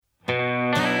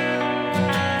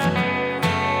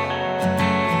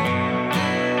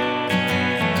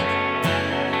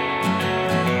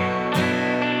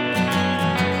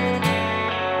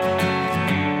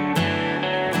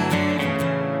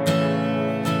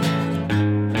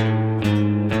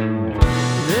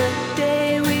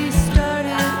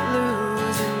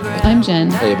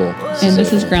I'm Jen. Abel. And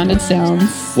this is Grounded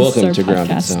Sounds. Welcome to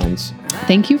Grounded Sounds.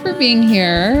 Thank you for being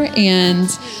here. And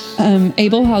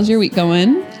Abel, how's your week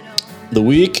going? The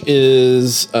week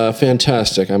is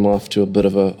fantastic. I'm off to a bit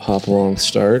of a hop-along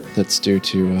start that's due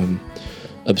to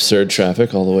absurd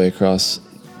traffic all the way across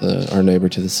our neighbor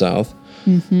to the south.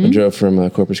 Mm-hmm. I drove from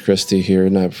Corpus Christi here the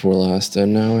night before last,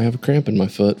 and now I have a cramp in my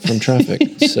foot from traffic.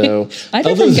 So I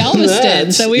drove from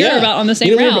Galveston, so we are about on the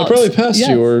same route. I probably passed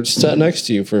you or sat next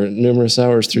to you for numerous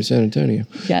hours through San Antonio.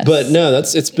 Yes. But no,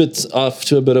 it's off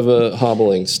to a bit of a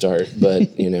hobbling start, but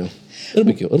it'll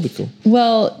be cool. It'll be cool.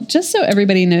 Well, just so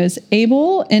everybody knows,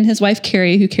 Abel and his wife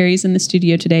Carrie, who Carrie's in the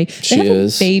studio today, they have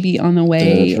a baby on the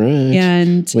way. That's right.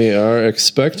 And we are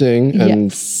expecting,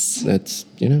 and that's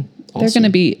awesome. They're going to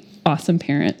be awesome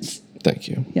parents. Thank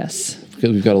you. Yes. Because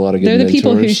we've got a lot of good They're the mentors.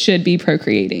 people who should be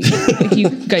procreating. Like you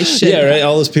guys should. Yeah, right.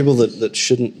 All those people that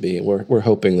shouldn't be. We're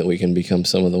hoping that we can become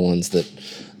some of the ones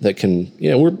that can.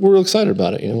 We're excited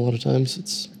about it. A lot of times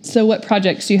it's. So what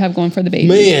projects do you have going for the baby?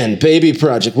 Man, baby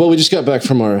project. Well, we just got back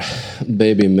from our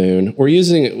baby moon. We're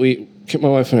using my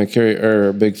wife and I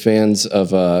are big fans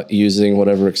of using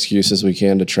whatever excuses we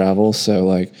can to travel. So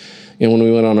when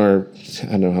we went on our,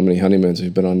 I don't know how many honeymoons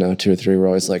we've been on now, 2 or 3, we're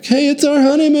always like, hey, it's our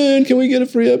honeymoon. Can we get a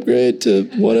free upgrade to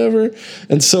whatever?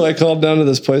 And so I called down to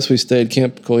this place we stayed,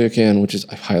 Camp Coyoacan, which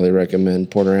I highly recommend,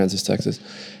 Port Aransas, Texas.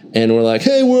 And we're like,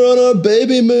 hey, we're on our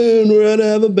baby moon. We're going to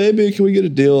have a baby. Can we get a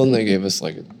deal? And they gave us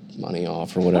money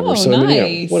off or whatever. Oh, so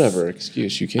nice. whatever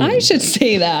excuse you can. I should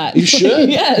say that. You should.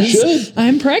 Yes. You should.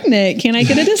 I'm pregnant. Can I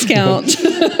get a discount?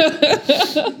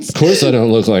 Of course I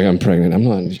don't look like I'm pregnant. I'm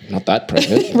not that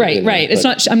pregnant. Right. It's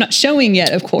not. I'm not showing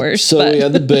yet, of course. So we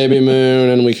had the baby moon,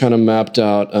 and we kind of mapped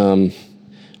out.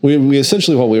 We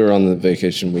essentially, while we were on the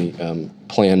vacation, we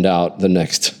planned out the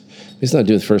next. It's not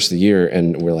due the first of the year,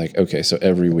 and we're like, okay, so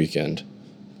every weekend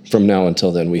from now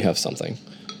until then, we have something.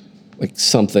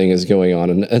 Something is going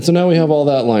on, and so now we have all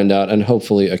that lined out, and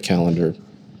hopefully a calendar.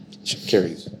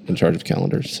 Carrie's in charge of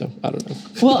calendars, so I don't know.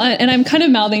 Well, and I'm kind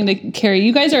of mouthing to Carrie.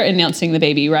 You guys are announcing the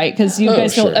baby, right? Because you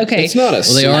guys sure. don't. Okay, it's not a.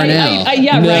 Well, they are now.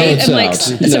 Yeah, no, right. It's I'm out.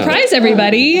 surprise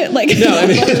everybody. No, I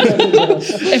mean,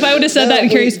 if I would have said that,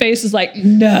 and Carrie's face was like,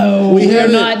 "No, we're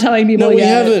not telling people no,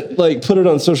 yet." We haven't put it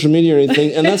on social media or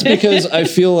anything, and that's because I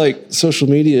feel like social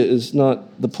media is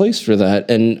not the place for that.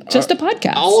 And just a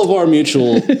podcast. All of our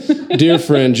mutual dear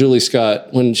friend Julie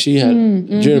Scott, when she had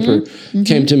Juniper,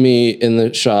 came to me in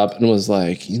the shop and was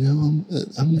like,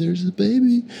 there's a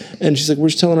baby, and she's like, we're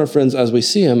just telling our friends as we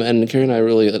see him, and Carrie and I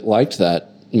really liked that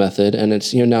method, and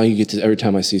it's now you get to, every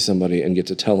time I see somebody and get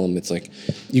to tell them, it's like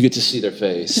you get to see their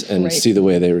face and right. see the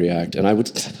way they react, and I would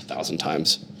 1,000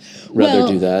 times rather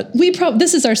do that.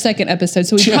 This is our second episode,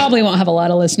 so we probably won't have a lot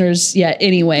of listeners yet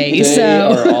anyway. They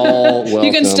are all welcome.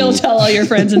 You can still tell all your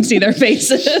friends and see their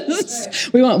faces.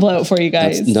 We won't blow it for you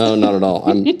guys. No, not at all.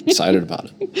 I'm excited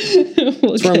about it.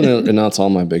 That's where I'm going to announce all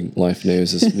my big life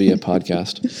news is via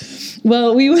podcast.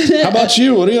 Well, How about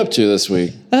you? What are you up to this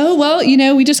week? Oh, well,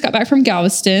 we just got back from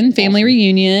Galveston, family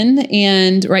reunion.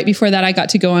 And right before that, I got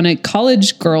to go on a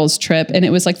college girls trip. And it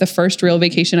was the first real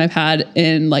vacation I've had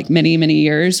in many, many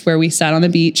years, where we sat on the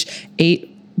beach, ate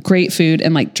great food,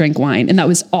 and drank wine. And that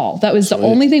was all. That was the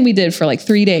only thing we did for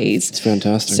 3 days. It's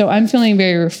fantastic. So I'm feeling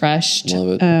very refreshed.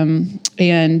 Love it.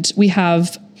 And we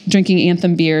have drinking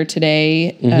Anthem beer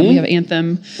today. We have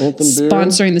Anthem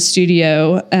sponsoring the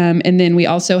studio. And then we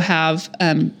also have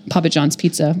Papa John's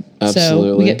Pizza. Absolutely.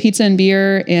 So we get pizza and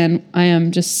beer, and I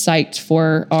am just psyched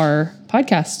for our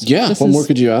podcast. Yeah, what more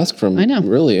could you ask from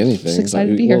really anything? Just excited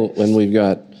to be here. When we've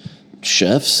got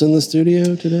chefs in the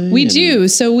studio today? We do.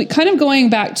 So we kind of going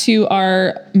back to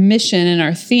our mission and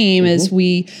our theme is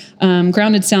we,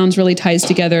 Grounded Sounds really ties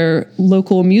together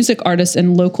local music artists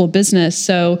and local business.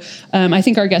 So I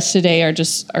think our guests today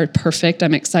are perfect.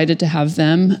 I'm excited to have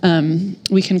them.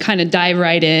 We can kind of dive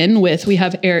right in we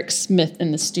have Eric Smith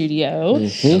in the studio.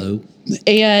 Hello.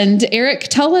 And Eric,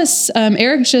 tell us,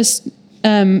 Eric just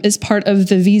is part of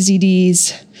the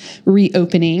VZD's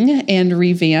reopening and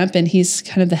revamp, and he's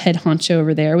kind of the head honcho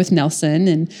over there with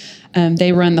Nelson, and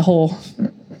they run the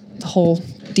whole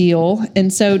deal.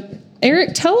 And so,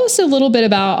 Eric, tell us a little bit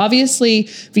about, obviously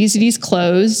VZD's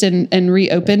closed and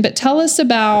reopened, but tell us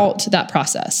about that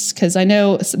process, because I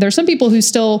know there's some people who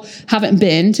still haven't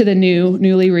been to the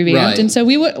newly revamped, right. And so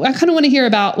I kind of want to hear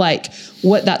about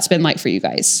what that's been like for you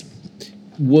guys.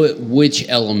 Which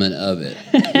element of it?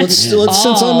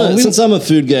 Since I'm a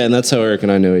food guy, and that's how Eric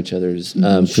and I know each other is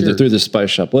through the Spice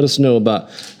Shop. Let us know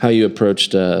about how you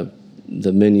approached the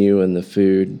menu and the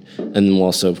food, and then we'll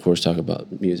also, of course, talk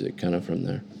about music kind of from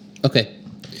there. Okay.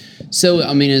 So,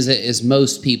 as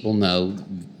most people know,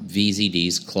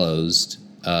 VZD's closed.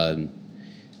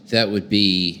 That would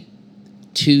be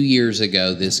 2 years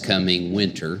ago this coming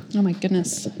winter. Oh my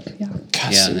goodness. Yeah. God, Yeah,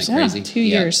 isn't that seriously. crazy? Yeah, 2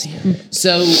 Yeah. years.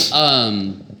 So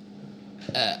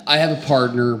I have a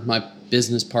partner, my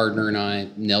business partner and I,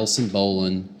 Nelson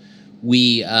Bolin.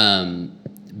 We,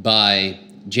 by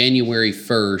January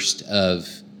 1st of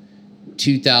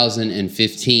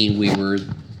 2015, we were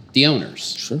the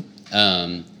owners. Sure.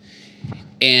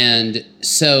 And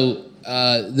so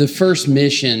the first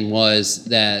mission was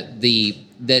that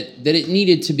that it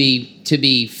needed to be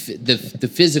the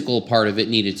physical part of it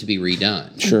needed to be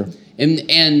redone. Sure.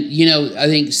 And you know, I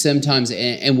think sometimes,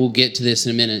 and we'll get to this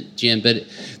in a minute, Jim, but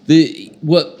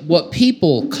what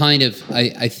people kind of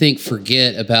I think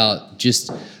forget about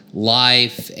just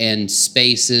life and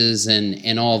spaces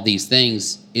and all of these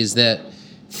things is that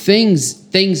things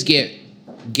get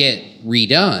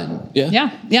redone.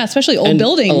 Yeah. Yeah, especially old And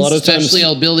buildings. a lot of Especially times-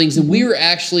 old buildings, and we were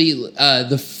actually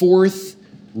the fourth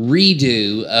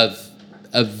redo of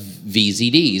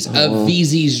VZD's, of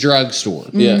VZ's drugstore.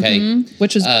 Yeah. Okay.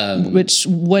 which is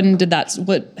when did that?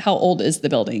 How old is the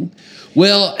building?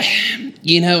 Well,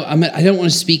 you know, I don't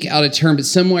want to speak out of turn, but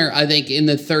somewhere I think in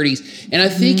the 30s, and I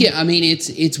think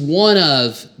it's one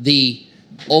of the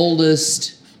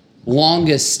oldest,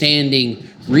 longest standing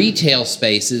retail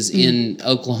spaces in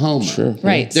Oklahoma. Sure.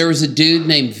 Right. There was a dude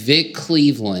named Vic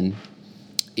Cleveland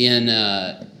in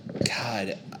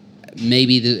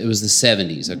it was the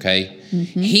 70s. Okay,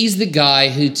 he's the guy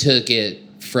who took it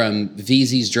from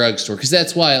VZ's drugstore, because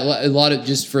that's why a lot of,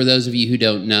 just for those of you who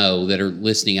don't know that are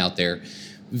listening out there,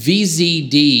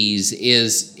 VZD's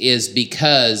is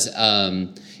because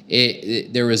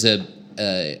there was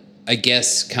I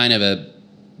guess kind of a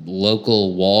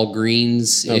local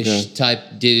Walgreens-ish type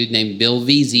dude named Bill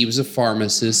VZ. He was a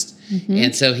pharmacist,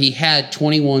 and so he had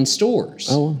 21 stores.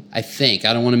 Oh, wow. I think,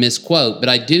 I don't want to misquote, but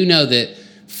I do know that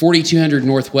 4200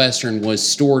 Northwestern was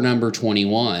store number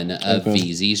 21 of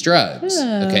VZ's Drugs.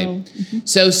 Oh. Okay.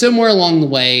 So somewhere along the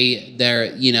way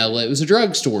there, you know, it was a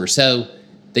drugstore. So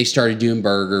they started doing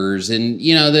burgers and,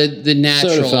 you know, the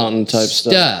natural Soda fountain type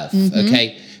stuff.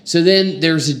 Okay. So then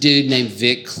there's a dude named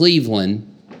Vic Cleveland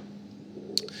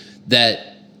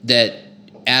that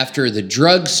after the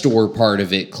drugstore part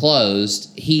of it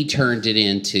closed, he turned it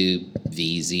into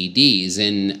VZD's.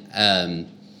 And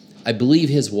I believe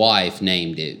his wife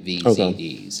named it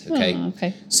VZD's. Okay. Oh,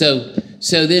 okay.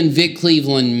 So then Vic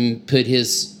Cleveland put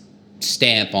his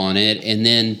stamp on it, and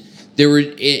then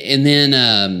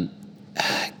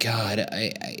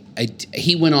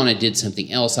he went on and did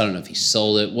something else. I don't know if he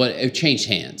sold it. It changed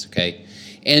hands. Okay.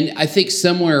 And I think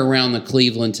somewhere around the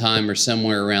Cleveland time or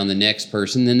somewhere around the next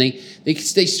person, then they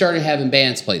started having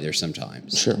bands play there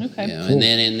sometimes. Sure. Okay. You know, and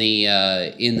then in the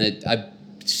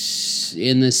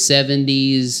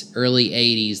 70s, early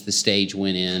 80s, the stage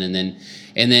went in, and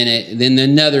then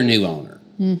another new owner.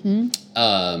 And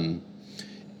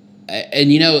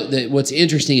you know what's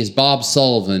interesting is Bob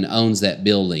Sullivan owns that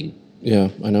building. Yeah,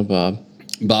 I know Bob.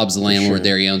 Bob's the landlord Sure.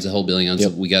 there. He owns the whole building.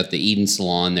 We got the Eden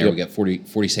Salon there. Yep. We got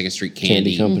 42nd Street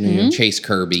Candy. Company. Yeah. Chase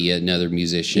Kirby, another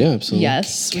musician. Yeah, absolutely.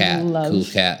 Yes. Cat, love cool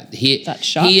cat. that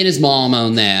shop. He and his mom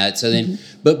own that. So then,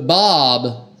 but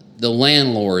Bob, the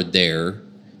landlord there,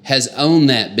 has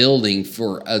owned that building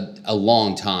for a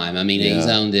long time. I mean, he's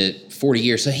Yeah. owned it 40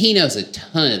 years. So he knows a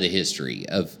ton of the history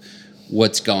of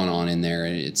what's going on in there,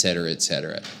 and et cetera, et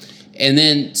cetera. And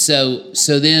then, so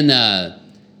then,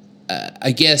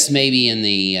 I guess maybe in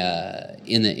the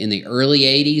early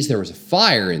 80s, there was a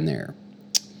fire in there.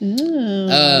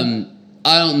 I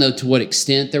don't know to what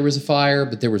extent there was a fire,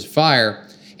 but there was a fire.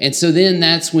 And so then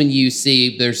that's when you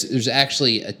see there's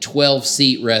actually a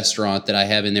 12-seat restaurant that I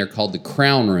have in there called the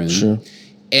Crown Room. Sure.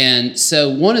 And so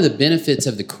one of the benefits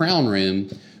of the Crown Room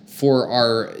for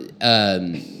our,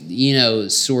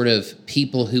 sort of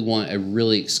people who want a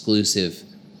really exclusive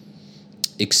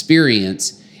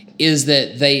experience is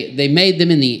that they made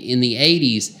them in the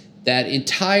 80s, that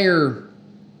entire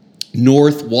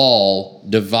north wall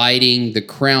dividing the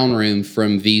Crown Room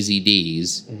from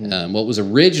VZD's, what was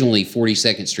originally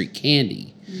 42nd Street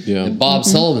Candy. Yeah. And Bob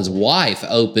Sullivan's wife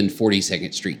opened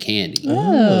 42nd Street Candy,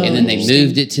 and then they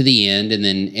moved it to the end, and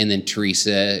then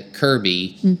Teresa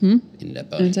Kirby ended up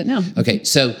owning Owns it now. Okay,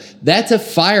 so that's a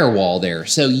firewall there.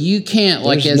 So you can't,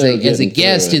 like, There's as no a getting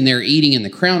guest through it. in there eating in the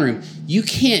Crown Room, you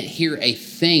can't hear a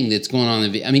thing that's going on.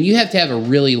 I mean, you have to have a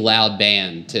really loud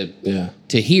band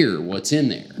to hear what's in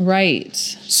there. Right.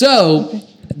 So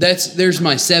there's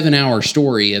my 7-hour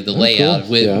story of the layout.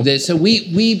 cool. Yeah. So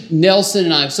we Nelson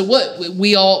and I. So what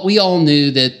we all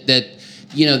knew that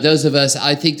those of us,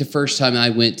 I think the first time I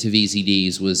went to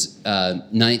VZDs was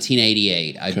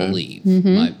 1988, I believe,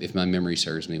 if my memory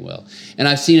serves me well. And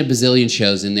I've seen a bazillion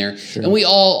shows in there. Sure. And we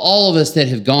all of us that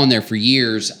have gone there for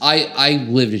years, I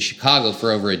lived in Chicago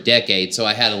for over a decade, so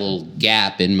I had a little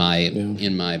gap in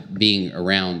my being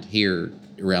around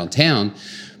town.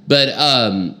 But,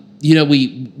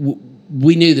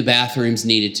 we knew the bathrooms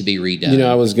needed to be redone.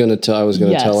 I was going to tell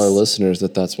our listeners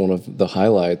that's one of the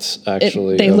highlights.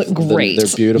 Actually, they look great.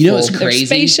 They're beautiful. What's crazy?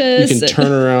 They're spacious. You can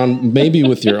turn around, maybe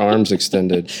with your arms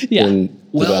extended. In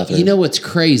the bathroom. What's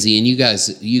crazy, and you guys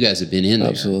have been in there.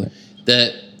 Absolutely.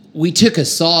 That we took a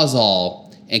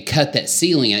Sawzall and cut that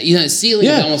ceiling out. The ceiling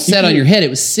almost sat on your head. It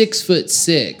was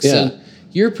 6'6". Yeah. So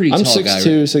you're a pretty tall guy. I'm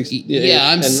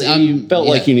 6'2". You felt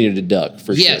like you needed a duck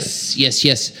for sure.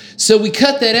 Yes. So we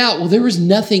cut that out. Well, there was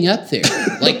nothing up there.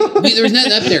 There was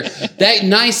nothing up there. That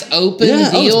nice open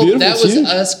deal, that was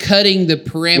us cutting the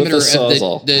perimeter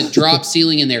of the drop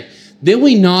ceiling in there. Then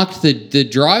we knocked the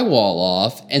drywall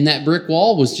off, and that brick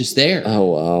wall was just there. Oh,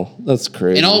 wow. That's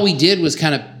crazy. And all we did was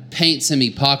kind of paint some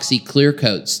epoxy clear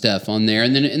coat stuff on there,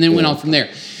 and then went on from there.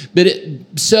 But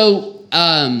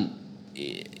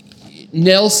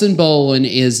Nelson Bolin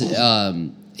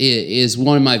is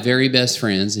one of my very best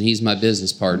friends, and he's my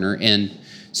business partner. And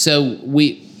so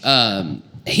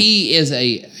he is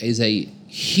a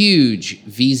huge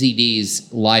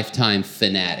VZD's lifetime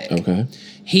fanatic. Okay.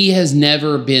 He has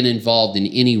never been involved in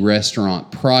any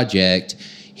restaurant project.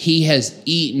 He has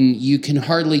eaten, you can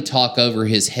hardly talk over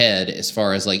his head as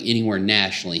far as anywhere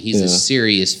nationally. He's a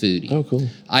serious foodie. Oh, cool.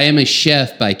 I am a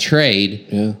chef by trade.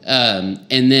 Yeah.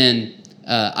 And then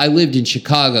I lived in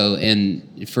Chicago,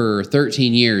 and for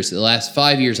 13 years, the last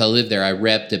 5 years I lived there, I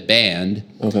repped a band.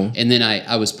 Okay. And then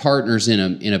I was partners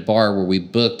in a bar where we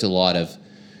booked a lot of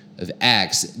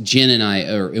acts. Jen and I,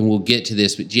 and we'll get to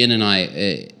this, but Jen and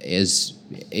I, as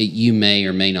you may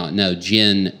or may not know,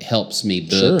 Jen helps me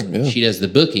book. Sure, yeah. She does the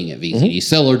booking at VZD,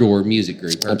 Cellar Door Music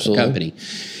Group, her company.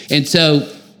 And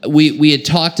so we had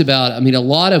talked about, a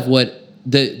lot of what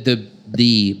the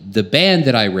band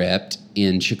that I repped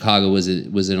in Chicago was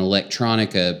an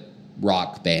electronica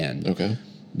rock band. Okay.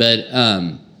 But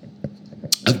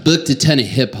I've booked a ton of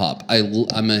hip hop.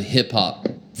 I'm a hip hop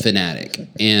fanatic,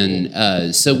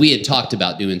 and so we had talked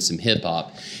about doing some hip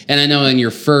hop. And I know in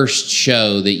your first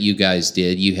show that you guys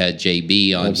did, you had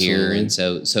JB on here, and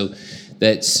so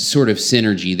that's sort of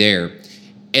synergy there.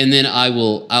 And then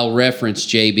I'll reference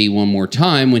JB one more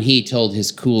time when he told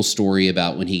his cool story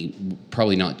about when he,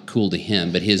 probably not cool to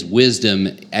him, but his wisdom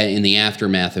in the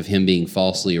aftermath of him being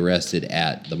falsely arrested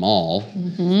at the mall.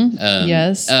 Mm-hmm.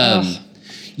 Yes.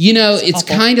 It's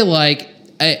kind of like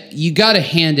you got to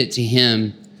hand it to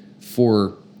him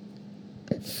for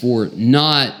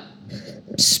not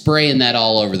spraying that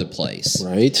all over the place.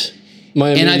 Right.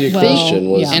 My immediate question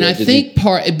was, and I think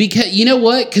because you know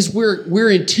what, because we're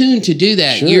in tune to do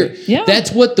that. Sure.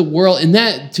 That's what the world, and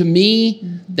that to me,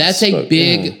 that's a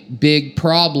big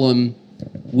problem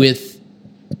with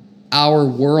our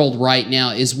world right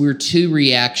now. Is we're too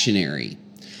reactionary.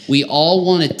 We all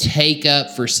want to take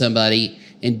up for somebody,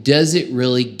 and does it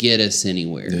really get us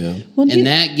anywhere? Yeah. Well, and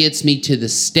that gets me to the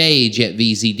stage at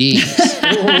VZD's.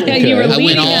 You were I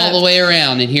went all the way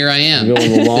around, and here I am. You're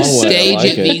going a long way. Stage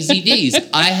at VZD's.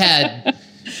 I had,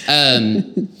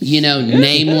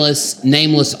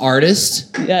 nameless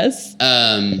artists. Yes.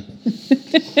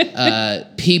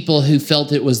 People who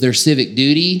felt it was their civic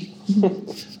duty.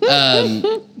 And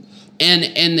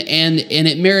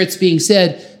it merits being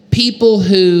said, people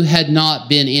who had not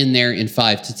been in there in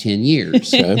 5 to 10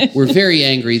 years were very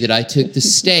angry that I took the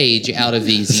stage out of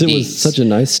VZD's. It was such a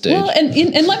nice stage. Well,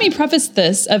 and let me preface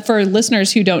this for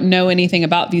listeners who don't know anything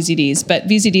about VZD's, but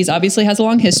VZD's obviously has a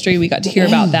long history. We got to hear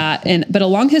about that, but a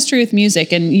long history with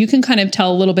music, and you can kind of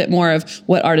tell a little bit more of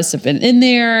what artists have been in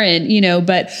there, and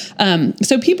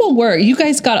so you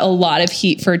guys got a lot of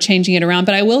heat for changing it around,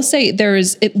 but I will say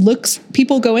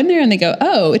people go in there and they go,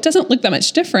 oh, it doesn't look that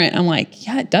much different. I'm like,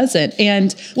 yeah, it doesn't.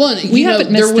 And we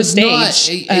haven't missed the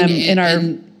stage in our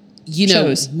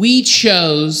shows. We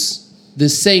chose the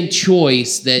same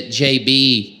choice that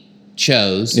JB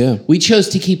chose. Yeah. We chose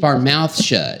to keep our mouth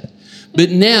shut.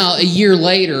 But now, a year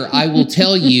later, I will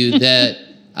tell you that,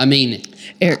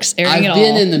 Eric's airing I've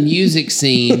been in the music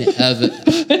scene of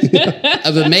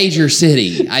a major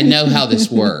city. I know how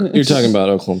this works. You're talking about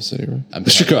Oklahoma City, right?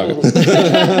 Chicago.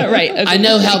 Right. Okay. I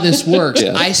know how this works.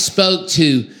 Yeah. I spoke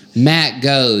to Matt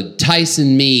Goad,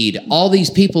 Tyson Mead, all these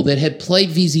people that had played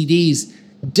VZD's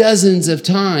dozens of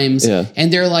times,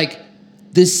 and they're like,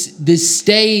 this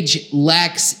stage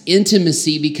lacks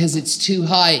intimacy because it's too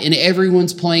high, and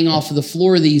everyone's playing off of the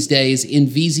floor these days in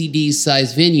VZD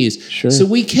size venues. Sure. So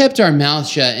we kept our mouth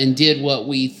shut and did what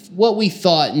we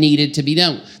thought needed to be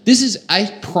done. This is, I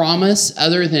promise,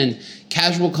 other than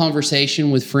casual conversation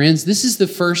with friends, this is the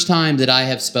first time that I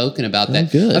have spoken about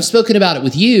that. Good. I've spoken about it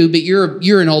with you, but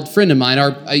you're an old friend of mine.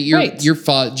 Your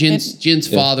Jen's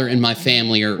father and my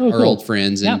family are cool. old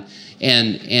friends, Yeah.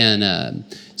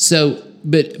 so.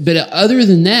 But other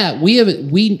than that,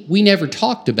 we never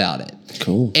talked about it.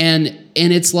 Cool. And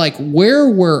it's like, where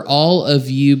were all of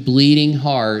you bleeding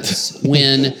hearts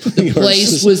when the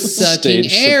place was sucking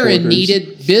stage air and supporters.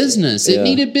 needed business? It Yeah.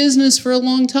 needed business for a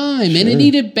long time, and it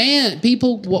needed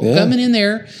people Yeah. coming in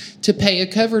there to pay a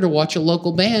cover to watch a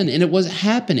local band, and it wasn't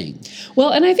happening. Well,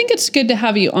 and I think it's good to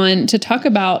have you on to talk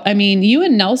about, I mean, you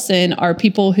and Nelson are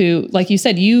people who, like you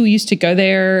said, you used to go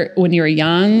there when you were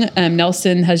young.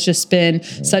 Nelson has just been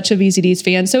such a VZD's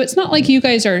fan. So it's not like you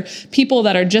guys are people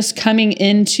that are just coming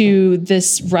into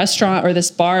this restaurant or this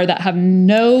bar that have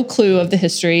no clue of the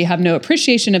history, have no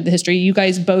appreciation of the history. You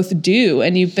guys both do,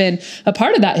 and you've been a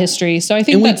part of that history. So I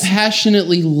think And we that's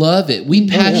passionately love it. We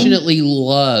passionately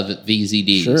love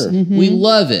VZDs. Sure. We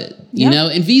love it, you Yeah. know.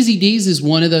 And VZDs is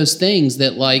one of those things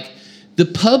that, like, the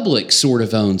public sort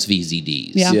of owns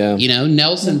VZDs. Yeah. Yeah. You know,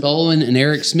 Nelson Boland and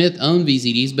Eric Smith own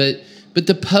VZDs, but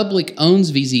the public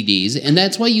owns VZDs, and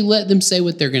that's why you let them say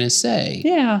what they're going to say.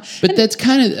 yeah. But that's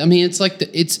kind of, I mean, it's like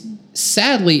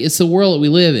sadly, it's the world that we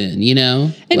live in, you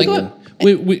know. And Like, go-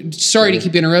 sorry to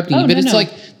keep interrupting you, Oh, but no, it's no.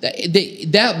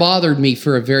 like that bothered me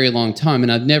for a very long time,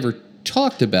 and I've never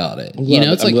talked about it. glad- You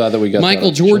know, it's I'm like glad that we got that Michael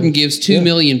on the Jordan show. gives $2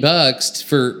 million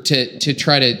to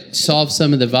try to solve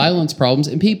some of the violence problems,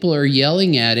 and people are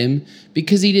yelling at him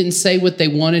because he didn't say what they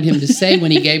wanted him to say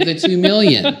when he gave the $2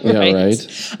 million. Yeah,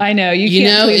 right. I know you You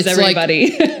can't know, please it's like-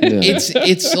 everybody.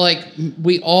 It's like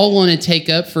we all want to take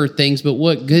up for things, but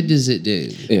what good does it do?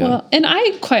 Yeah. Well, and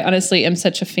I quite honestly am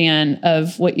such a fan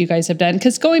of what you guys have done,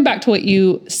 because going back to what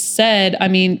you said, I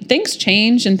mean, things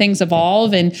change and things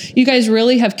evolve, and you guys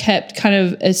really have kept kind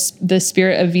of the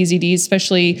spirit of VZD,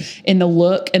 especially in the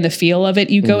look and the feel of it.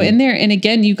 You go in there, and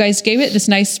again, you guys gave it this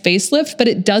nice facelift, but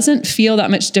it doesn't feel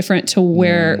that much different to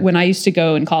where when I used to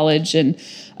go in college and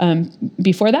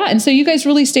before that. And so you guys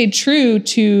really stayed true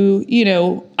to, you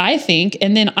know, I think,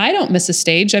 and then I don't miss a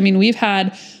stage. I mean, we've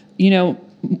had, you know,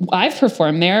 I've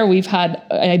performed there.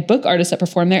 I book artists that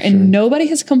perform there, and nobody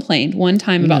has complained one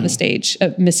time about the stage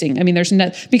of missing. I mean, there's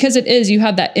no, because you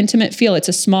have that intimate feel. It's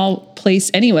a small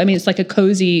place anyway. I mean, it's like a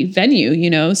cozy venue, you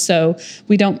know, so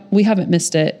we haven't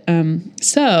missed it.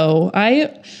 So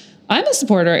I'm a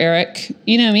supporter, Eric.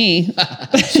 You know me.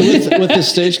 So with the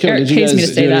stage cover, Eric did you pays me to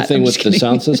guys say do that. anything I'm with just the kidding.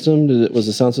 sound system? Was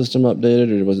the sound system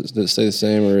updated, or did it stay the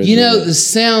same? Or You know, the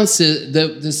sound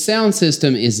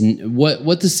system is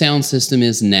what the sound system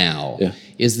is now. Yeah.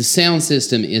 Is the sound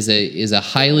system is a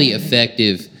highly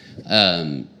effective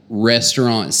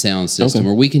restaurant sound system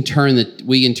where we can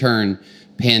turn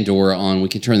Pandora on, we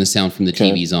can turn the sound from the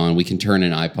TVs on, we can turn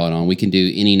an iPod on, we can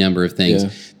do any number of things. Yeah.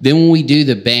 Then when we do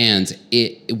the bands,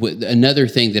 another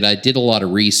thing that I did a lot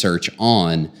of research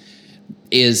on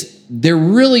is there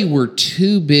really were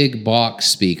two big box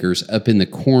speakers up in the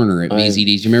corner at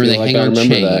VZDs. You remember feel they like hang I on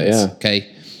remember chains? that, yeah.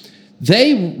 Okay.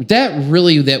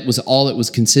 That was all that was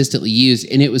consistently used,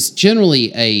 and it was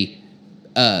generally a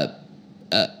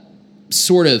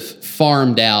sort of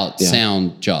farmed out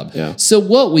sound job. Yeah. So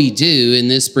what we do, and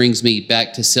this brings me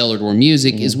back to Cellar Door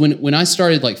Music, is when I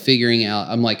started like figuring out,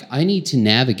 I'm like, I need to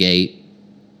navigate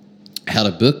how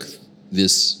to book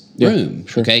this room.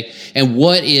 Sure. Okay. And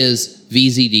what is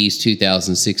VZD's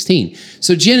 2016?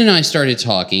 So Jen and I started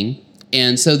talking.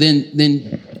 And so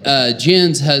then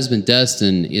Jen's husband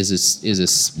Dustin is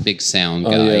a big sound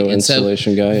guy, and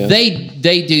installation guy. Yeah.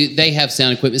 they have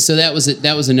sound equipment. So that was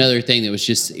another thing that was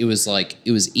just it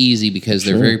was easy because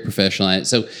they're very professional at it.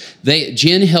 So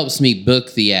Jen helps me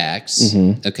book the acts,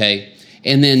 okay,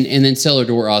 and then Cellar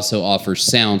Door also offers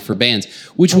sound for bands,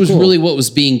 which was really what was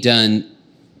being done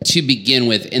to begin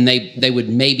with, and they would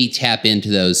maybe tap into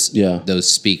those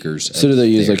speakers. So do they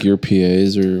use there. like your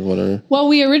PAs or whatever? Well,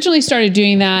 we originally started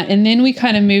doing that, and then we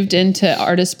kind of moved into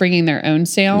artists bringing their own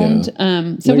sound.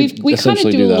 So We we kind of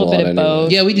essentially do do a that little a bit lot of anyway.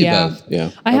 both. Yeah, we do both.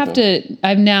 Yeah.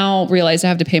 I've now realized I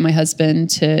have to pay my husband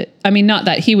to, I mean, not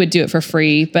that he would do it for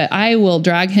free, but I will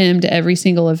drag him to every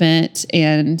single event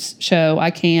and show I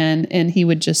can, and he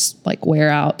would just like wear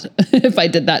out if I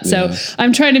did that. So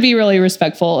I'm trying to be really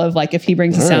respectful of like, if he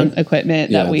brings a sound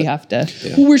equipment that we have to.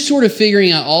 Well, we're sort of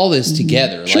figuring out all this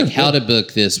together, like how to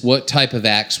book this, what type of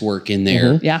acts work in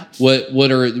there. Yeah.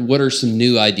 What are some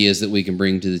new ideas that we can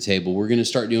bring to the table? We're going to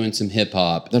start doing some hip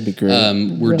hop. That'd be great.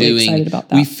 We're Really doing. excited about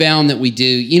that. We found that we do.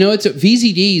 You know, it's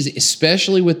VZDs,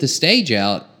 especially with the stage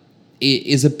out,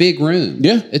 is a big room.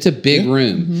 Yeah. It's a big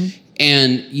room,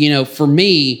 and you know, for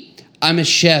me, I'm a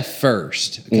chef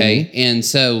first. Okay, and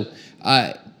so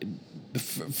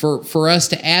for us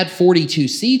to add 42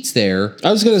 seats there.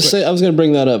 I was going to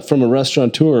bring that up from a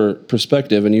restaurateur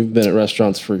perspective, and you've been at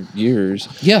restaurants for years.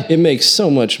 Yeah. It makes so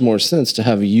much more sense to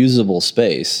have a usable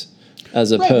space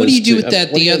as opposed to. What do you do with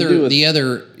that? what do you do with- The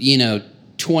other, you know,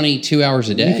 22 hours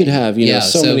a day. You could have,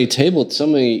 so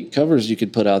many covers you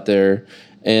could put out there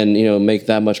and, make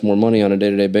that much more money on a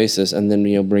day-to-day basis and then,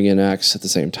 bring in acts at the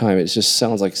same time. It just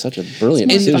sounds like such a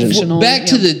brilliant It's more decision. functional. Back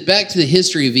to the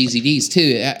history of VZDs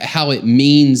too, how it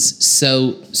means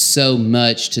so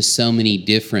much to so many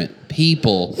different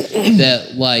people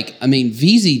that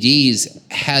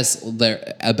VZDs has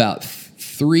about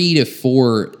 3 to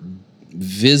 4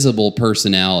 visible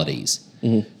personalities.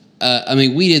 We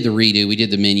did the redo, we did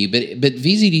the menu, but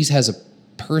VZDs has a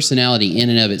personality in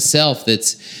and of itself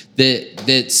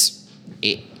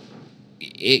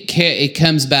it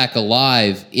comes back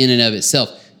alive in and of itself.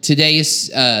 Today is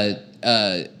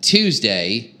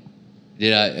Tuesday.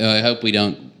 I hope we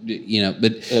don't.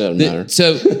 But it doesn't matter.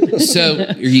 So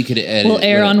or you could edit. We'll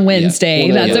air on Wednesday.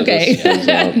 Yeah. That's okay.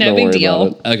 No Don't big worry deal.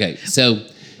 about it. Okay, so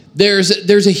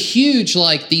there's a huge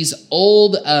these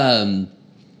old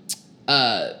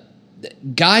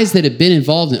guys that have been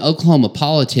involved in Oklahoma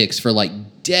politics for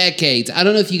decades. I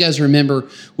don't know if you guys remember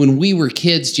when we were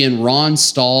kids, Jen, Ron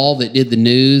Stahl that did the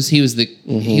news. He was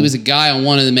he was a guy on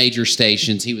one of the major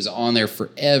stations. He was on there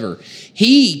forever.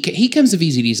 He comes to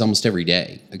VZDs almost every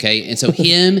day. Okay. And so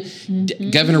him,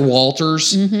 Governor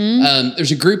Walters,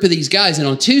 there's a group of these guys. And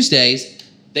on Tuesdays,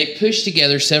 they push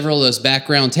together several of those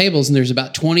background tables, and there's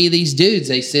about 20 of these dudes.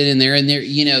 They sit in there and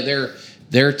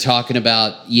they're talking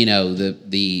about,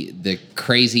 the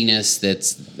craziness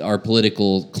that's our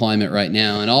political climate right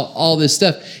now and all this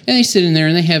stuff. And they sit in there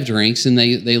and they have drinks and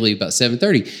they leave about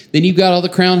 7:30. Then you've got all the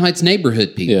Crown Heights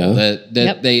neighborhood people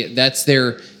that's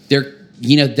their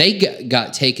they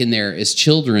got taken there as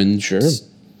children to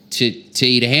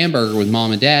eat a hamburger with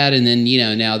mom and dad. And then,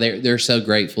 now they're so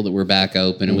grateful that we're back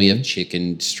open and we have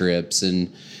chicken strips,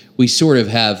 and we sort of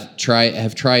have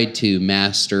tried to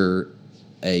master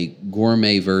a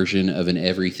gourmet version of an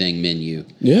everything menu.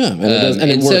 Yeah, and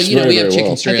it works so, we have chicken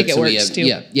well. strips. I think it and we works have, too.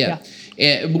 Yeah.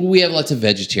 And we have lots of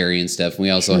vegetarian stuff. And we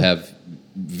also have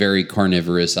very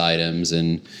carnivorous items,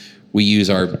 and we use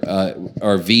our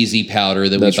VZ powder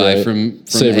that we buy from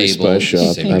Savory Able. Spice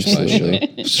Shop. Savory Spice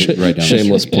Absolutely. Shop. Right down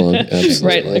Shameless the street. plug. Absolutely.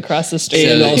 Right across the street.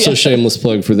 And also shameless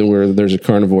plug for where there's a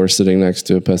carnivore sitting next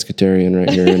to a pescatarian right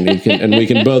here, and we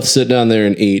can both sit down there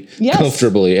and eat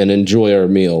comfortably and enjoy our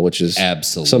meal, which is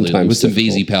Absolutely. sometimes with some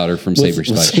difficult. VZ powder from Savory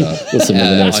Spice Shop. With some of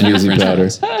the nice on your VZ French powder.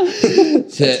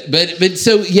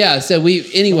 fries. So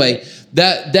we anyway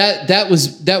that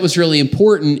was really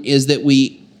important, is that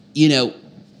we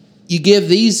you give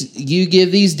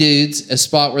these dudes a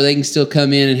spot where they can still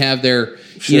come in and have their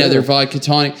their vodka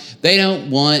tonic. They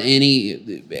don't want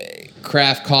any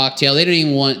craft cocktail. They don't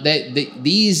even want that.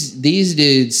 These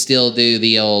dudes still do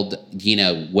the old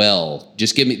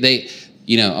just give me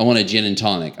I want a gin and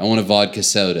tonic. I want a vodka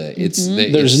soda.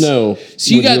 So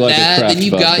you got that. Then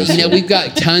you've got we've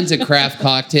got tons of craft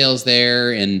cocktails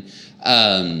there, and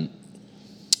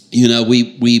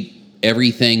we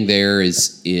everything there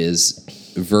is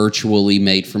virtually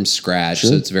made from scratch,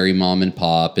 so it's very mom and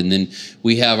pop. And then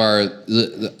we have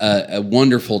a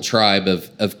wonderful tribe of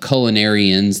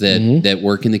culinarians that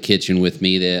work in the kitchen with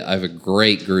me. That I have a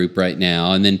great group right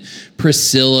now. And then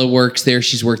Priscilla works there.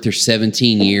 She's worked there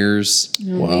 17 years.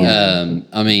 Wow.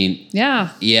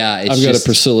 Yeah. It's I've got a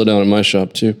Priscilla down at my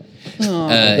shop too.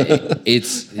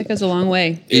 That goes a long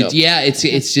way. It's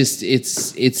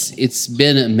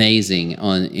been amazing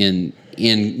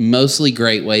in mostly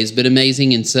great ways, but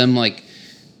amazing in some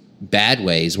bad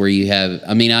ways where you have.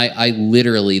 I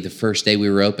literally, the first day we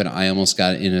were open, I almost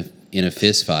got in a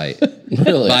fist fight.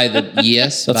 Really?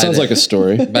 That sounds like a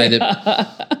story. By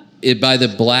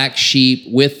the black sheep,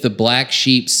 with the black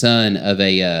sheep son of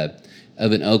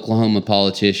an Oklahoma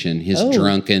politician, his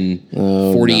drunken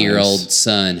 40-year-old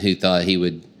son who thought he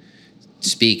would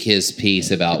speak his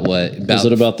piece about what. Was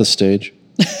it about the stage?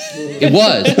 It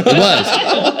was.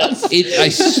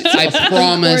 I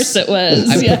promise. Of course it was.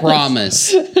 I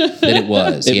promise that it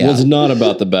was. It was not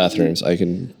about the bathrooms. I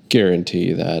can guarantee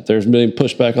you that. There's been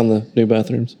pushback on the new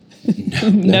bathrooms.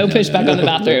 No pushback on the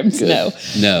bathrooms.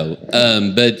 No.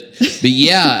 But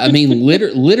yeah, I mean,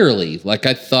 literally, like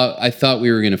I thought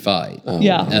we were going to fight.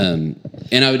 Yeah.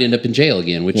 And I would end up in jail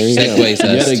again, which you go. segues us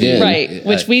Yet to again. Right,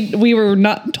 which we were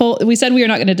not told. We said we were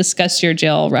not going to discuss your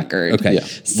jail record. Okay. Yeah.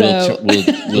 So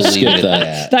we'll leave it at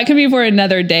that. that can be for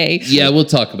another day. Yeah, we'll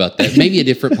talk about that. Maybe a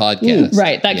different podcast.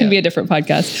 Right, that can be a different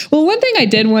podcast. Well, one thing I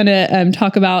did want to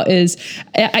talk about is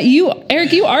you,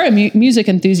 Eric. You are a music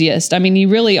enthusiast. I mean, you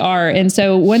really are. And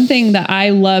so, one thing that I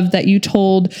love that you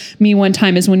told me one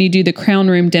time is when you do the Crown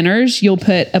Room dinners, you'll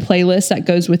put a playlist that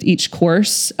goes with each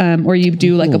course, or you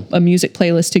do like a music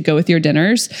playlist to go with your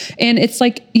dinners. And it's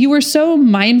like you were so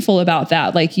mindful about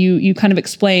that. Like you kind of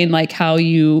explained like how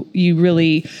you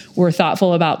really were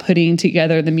thoughtful about putting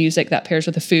together the music that pairs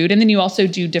with the food, and then you also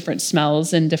do different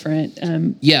smells and different. I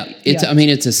mean,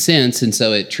 it's a sense, and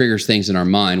so it triggers things in our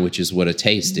mind, which is what a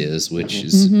taste is, which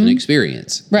is an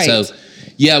experience. Right. So,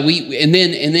 yeah, and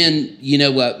then you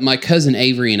know what? My cousin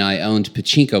Avery and I owned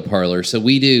Pachinko Parlor, so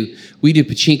we do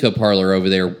Pachinko Parlor over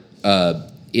there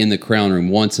in the Crown Room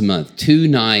once a month, 2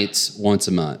 nights once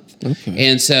a month. Okay.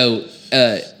 And so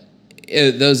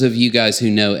those of you guys who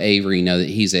know Avery know that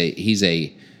he's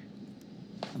a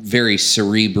very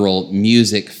cerebral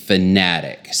music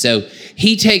fanatic. So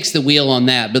he takes the wheel on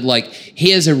that, but like he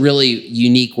has a really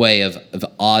unique way of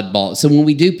oddball. So when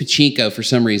we do Pachinko, for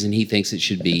some reason, he thinks it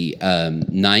should be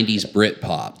 90s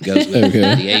Britpop, goes with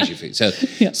the Asian food. So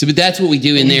but that's what we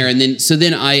do in there. And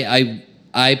then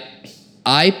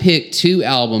I pick 2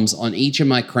 albums on each of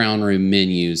my Crown Room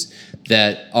menus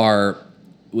that are,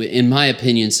 in my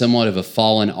opinion, somewhat of a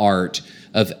fallen art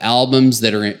of albums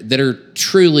that are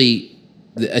truly,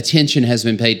 the attention has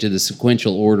been paid to the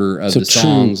sequential order of the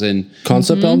songs and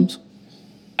concept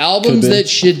albums that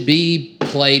should be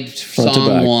played Front to song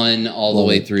back. 1 all the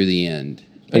way through the end.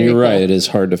 And you're right; it is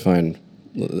hard to find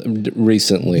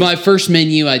recently. My first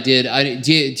menu I did.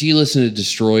 Do you listen to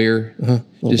Destroyer?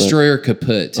 Destroyer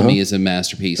Kaput to me is a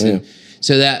masterpiece, and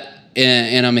so that.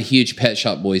 And I'm a huge Pet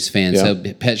Shop Boys fan. Yeah.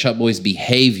 So Pet Shop Boys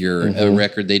Behavior, a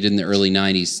record they did in the early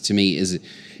 90s, to me is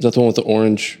that the one with the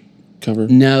orange cover?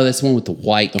 No, that's the one with the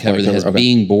white cover white that has cover, okay.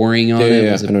 Being Boring on it. Yeah, I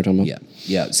know Was what you're talking about.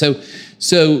 Yeah.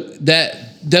 So that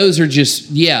those are just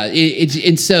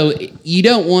and so you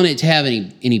don't want it to have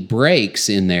any breaks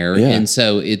in there, and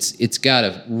so it's got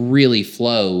to really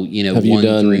flow. You know, Have 1 you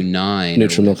done through 9.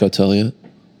 Neutral Milk Hotel yet?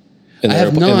 I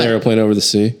have not. In the Airplane Over the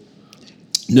Sea.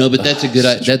 No, but that's a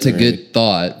good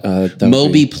thought.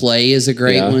 Moby Play is a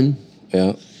great one.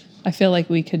 Yeah. I feel like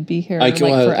we could be here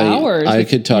for hours. I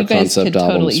could talk concept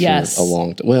albums for a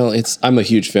long time. Well, I'm a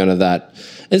huge fan of that.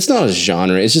 It's not a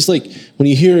genre. It's just like when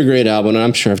you hear a great album, and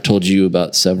I'm sure I've told you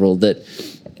about several that,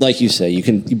 like you say,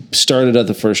 you started at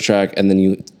the first track and then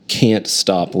you can't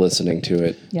stop listening to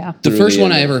it. Yeah. The first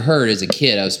one I ever heard as a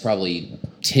kid, I was probably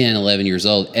 10, 11 years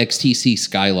old, XTC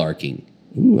Skylarking.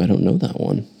 Ooh, I don't know that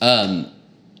one.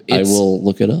 I will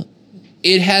look it up.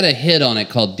 It had a hit on it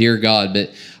called Dear God,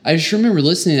 but I just remember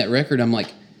listening to that record. I'm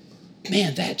like,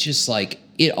 man, that just like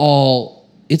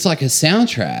it's like a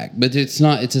soundtrack, but it's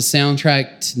not. It's a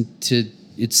soundtrack to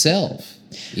itself.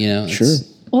 You know, Sure.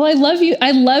 Well, I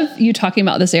love you talking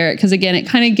about this, Eric, because again, it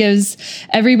kind of gives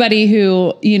everybody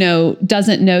who,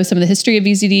 doesn't know some of the history of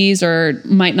VZDs or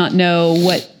might not know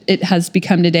what it has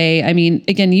become today. I mean,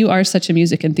 again, you are such a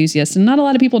music enthusiast, and not a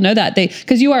lot of people know that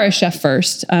because you are a chef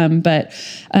first. But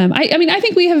I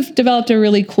think we have developed a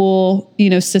really cool,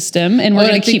 system, and we're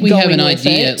going to keep going with it. I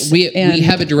think we have an idea. We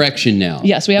have a direction now.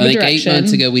 Yes, we have a direction. 8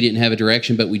 months ago, we didn't have a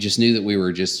direction, but we just knew that we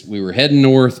were heading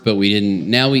north, but we didn't.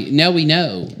 Now we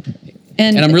know.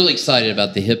 And I'm really excited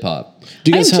about the hip hop.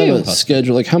 Do you guys have a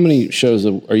schedule? Like, how many shows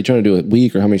are you trying to do a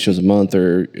week, or how many shows a month,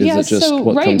 or is it just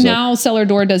what right comes now, up? Cellar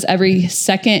Door does every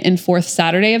second and fourth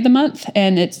Saturday of the month,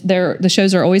 and the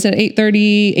shows are always at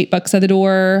 8:30, $8 at the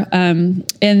door,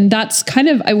 and that's kind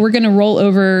of we're going to roll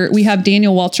over. We have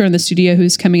Daniel Walter in the studio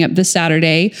who's coming up this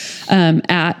Saturday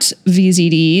at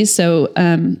VZD,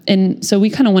 so we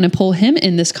kind of want to pull him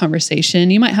in this conversation.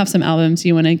 You might have some albums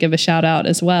you want to give a shout out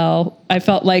as well. I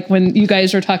felt like when you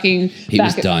guys were talking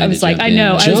back, I was like, I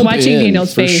know, I was watching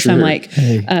Daniel's face. Sure. I'm like,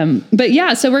 but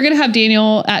yeah, so we're going to have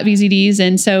Daniel at VZDs.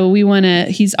 And so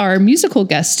he's our musical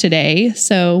guest today.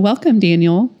 So welcome,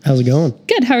 Daniel. How's it going?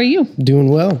 Good. How are you? Doing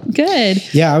well. Good.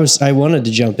 Yeah, I wanted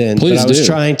to jump in, Please but I was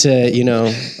trying to,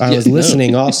 I was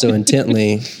listening also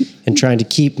intently and trying to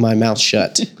keep my mouth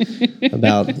shut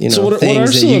about, things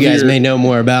that you guys may know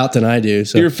more about than I do.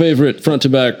 So your favorite front to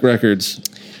back records?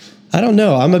 I don't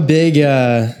know. I'm a big,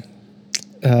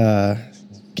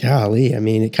 golly. I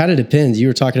mean, it kind of depends. You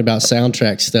were talking about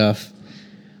soundtrack stuff.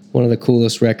 One of the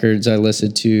coolest records I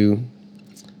listened to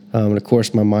And of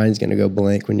course, my mind's going to go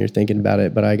blank when you're thinking about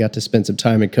it. But I got to spend some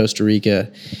time in Costa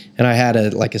Rica, and I had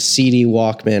a CD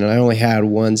Walkman, and I only had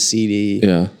one CD.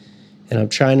 Yeah. And I'm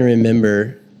trying to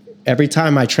remember. Every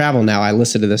time I travel now, I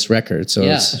listen to this record. So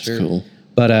It's cool.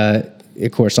 But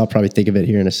of course, I'll probably think of it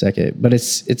here in a second. But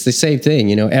it's the same thing,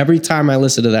 you know. Every time I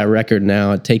listen to that record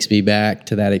now, it takes me back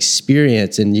to that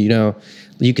experience, and you know,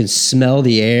 you can smell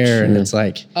the air, and it's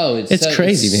like, it's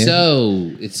crazy,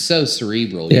 man. It's so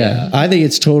cerebral. Yeah, I think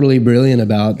it's totally brilliant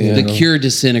about The Cure,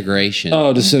 Disintegration.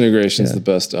 Oh, Disintegration's the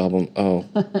best album. Oh,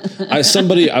 I was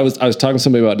talking to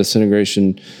somebody about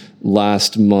Disintegration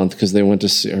last month because they went to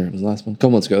see, or it was last month, a couple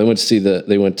months ago. They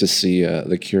went to see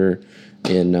the Cure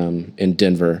in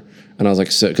Denver. And I was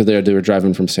like, so, because they were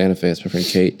driving from Santa Fe, it's my friend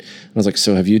Kate. And I was like,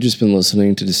 so have you just been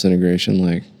listening to Disintegration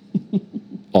like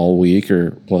all week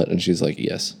or what? And she's like,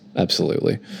 yes,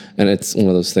 absolutely. And it's one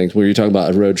of those things where you're talking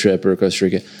about a road trip or Costa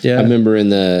Rica. Yeah. I remember in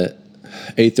the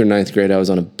 8th or 9th grade, I was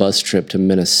on a bus trip to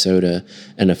Minnesota,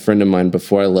 and a friend of mine,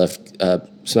 before I left,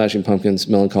 Smashing Pumpkins'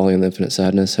 Melancholy and the Infinite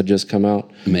Sadness had just come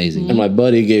out. Amazing. And my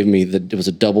buddy gave me it was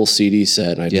a double CD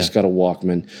set, and I just got a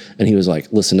Walkman, and he was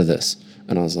like, listen to this.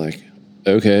 And I was like,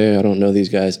 okay, I don't know these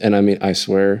guys. And I mean, I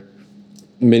swear,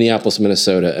 Minneapolis,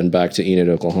 Minnesota, and back to Enid,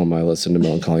 Oklahoma, I listened to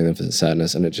Melancholy and Infinite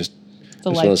Sadness, and it just, it's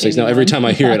one of those things. Now, every time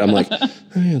I hear it, I'm like, oh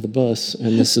yeah, the bus.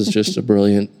 And this is just a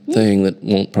brilliant thing that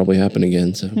won't probably happen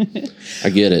again. So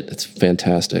I get it. It's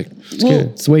fantastic. It's good.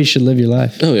 It's the way you should live your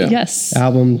life. Oh yeah. Yes.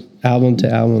 Album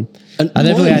to album.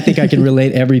 I think I can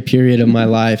relate every period of my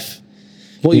life.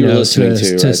 What you were listening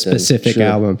to a specific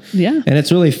album. Yeah. And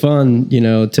it's really fun, you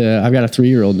know, I've got a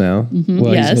 3-year-old now.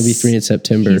 Well, he's going to be 3 in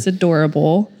September. He's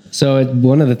adorable. So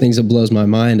one of the things that blows my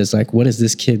mind is like, what is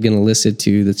this kid going to listen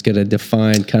to that's going to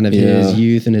define kind of his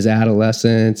youth and his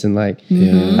adolescence? And like,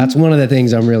 that's one of the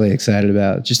things I'm really excited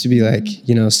about, just to be like,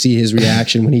 you know, see his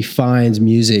reaction when he finds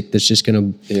music that's just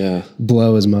going to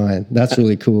blow his mind. That's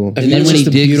really cool. And then when he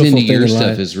digs into your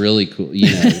stuff is really cool. You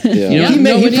know, you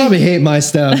know, he probably hate my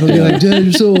stuff. He'll be like, Dad,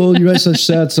 you're so old. You write such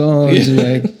sad songs.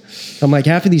 And like, I'm like,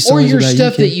 half of these songs or your about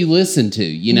stuff that you listen to,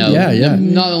 you know,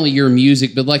 not only your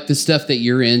music, but like the stuff that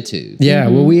you're into. Yeah.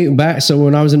 Well, so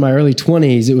when I was in my early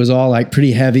 20s, it was all like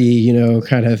pretty heavy, you know,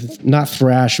 kind of not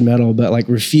thrash metal, but like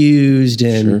Refused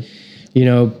and, you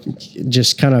know,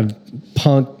 just kind of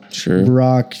punk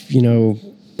rock, you know,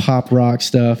 pop rock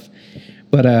stuff.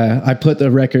 But I put the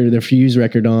Refused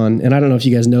record on, and I don't know if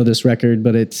you guys know this record,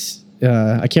 but it's,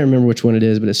 I can't remember which one it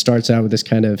is, but it starts out with this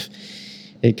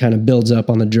it kind of builds up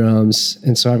on the drums.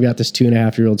 And so I've got this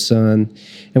 2.5-year-old son.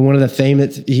 And one of the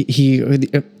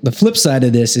the flip side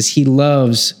of this is he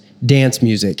loves dance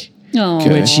music.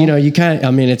 Aww. Which, you know,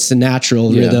 it's the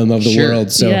natural rhythm of the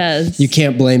world. So you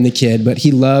can't blame the kid, but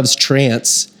he loves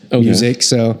trance music.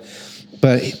 So,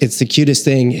 but it's the cutest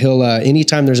thing. He'll,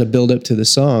 anytime there's a build up to the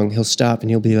song, he'll stop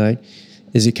and he'll be like,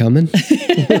 is he coming?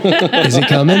 Is he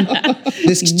coming?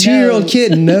 This 2-year-old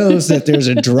kid knows that there's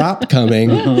a drop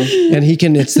coming, and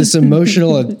it's this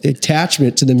emotional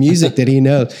attachment to the music that he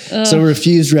knows. So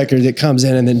Refused record that comes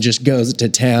in and then just goes to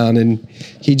town, and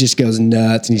he just goes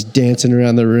nuts, and he's dancing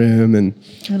around the room, and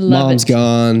mom's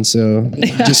gone, so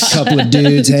just a couple of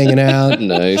dudes hanging out,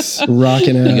 nice,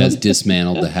 rocking out. You guys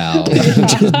dismantled the house,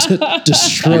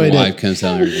 destroyed Your wife comes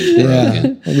home, everything's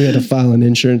broken. We had to file an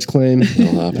insurance claim.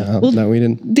 No, we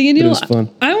didn't. Daniel, it was fun.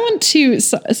 I want to,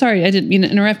 sorry, I didn't mean to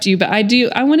interrupt you, but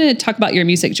I want to talk about your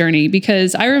music journey,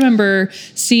 because I remember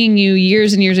seeing you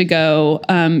years and years ago.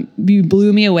 You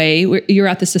blew me away. You were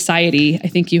at the Society. I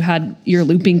think you had your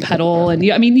looping pedal, and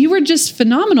you were just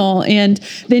phenomenal. And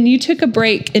then you took a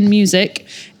break in music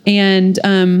and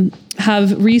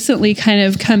have recently kind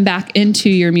of come back into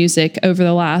your music over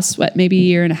the last, maybe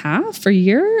year and a half or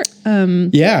year?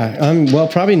 Well,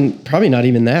 probably not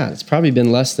even that. It's probably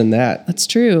been less than that. That's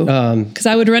true. Because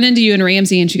I would run into you in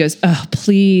Ramsey, and she goes, "Oh,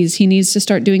 please, he needs to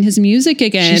start doing his music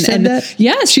again." She said that?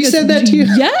 Yes. She said that to you?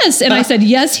 Yes. And I said,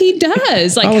 yes, he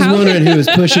does. Like, I was wondering who was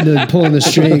pulling the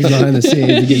strings behind the scenes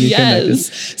to get me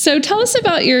connected. So tell us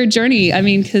about your journey. I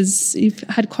mean, because you've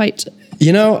had quite...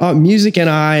 You know, music and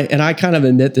I kind of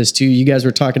admit this too. You guys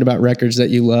were talking about records that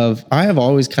you love. I have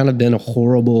always kind of been a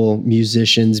horrible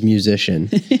musician.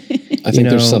 I think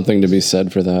there's something to be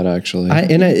said for that, actually.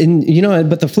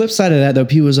 But the flip side of that, though,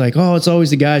 people was like, oh, it's always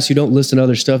the guys who don't listen to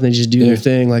other stuff and they just do their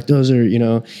thing. Like those are,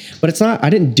 but it's not. I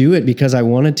didn't do it because I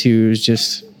wanted to. It was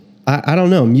just, I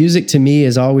don't know. Music to me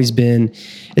has always been.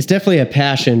 It's definitely a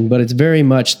passion, but it's very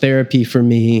much therapy for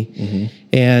me. Mm-hmm.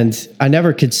 And I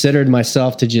never considered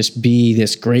myself to just be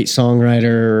this great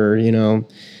songwriter or,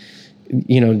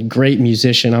 great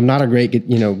musician. I'm not a great,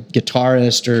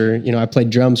 guitarist or, I played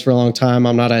drums for a long time.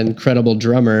 I'm not an incredible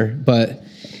drummer, but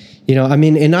I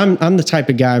mean, and I'm the type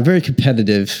of guy, I'm very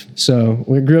competitive. So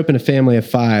we grew up in a family of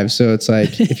 5. So it's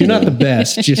like, if you're not the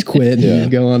best, just quit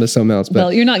and go on to something else. But,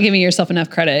 well, you're not giving yourself enough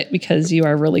credit because you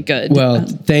are really good. Well,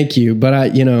 thank you.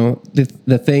 But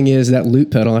the thing is that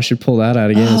loop pedal, I should pull that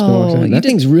out again. That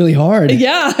thing's really hard.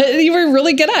 Yeah. You were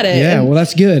really good at it. Yeah. Well,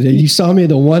 that's good. You saw me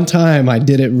the one time I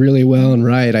did it really well and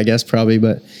right, I guess probably,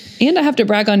 but. And I have to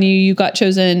brag on you. You got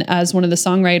chosen as one of the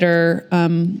songwriter,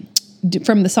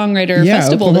 from the Songwriter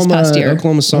Festival this past year.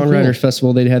 Oklahoma Songwriter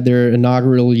Festival. They had their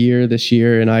inaugural year this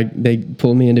year, and they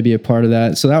pulled me in to be a part of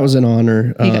that. So that was an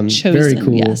honor. You got chosen. Very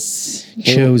cool. Yes.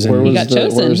 Chosen. Where was the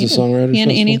Songwriter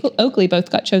Festival? Annie Oakley both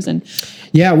got chosen.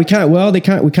 Yeah, we kind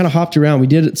of hopped around. We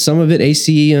did some of it.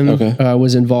 ACEM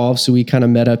was involved, so we kind of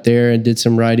met up there and did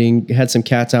some writing. Had some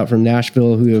cats out from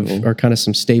Nashville who are kind of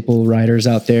some staple writers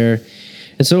out there.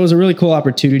 And so it was a really cool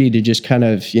opportunity to just kind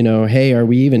of, hey, are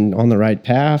we even on the right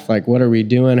path? Like, what are we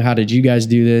doing? How did you guys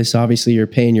do this? Obviously, you're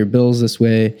paying your bills this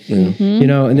way,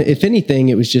 and if anything,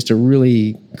 it was just a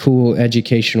really cool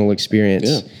educational experience.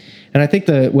 Yeah. And I think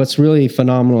what's really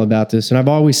phenomenal about this, and I've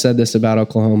always said this about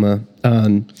Oklahoma,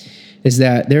 is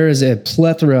that there is a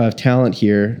plethora of talent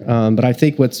here. But I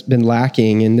think what's been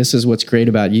lacking, and this is what's great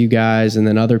about you guys and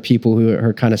then other people who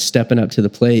are kind of stepping up to the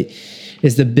plate,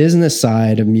 is the business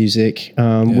side of music,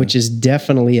 which is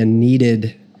definitely a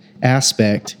needed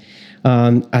aspect.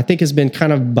 I think has been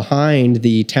kind of behind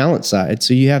the talent side.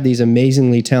 So you have these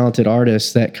amazingly talented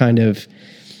artists that kind of,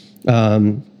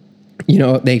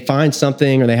 they find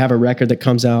something or they have a record that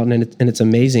comes out and it's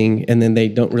amazing, and then they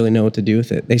don't really know what to do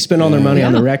with it. They spend all their money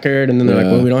on the record, and then they're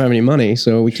like, well, we don't have any money,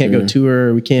 so we can't go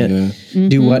tour, we can't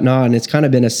do whatnot. And it's kind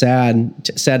of been sad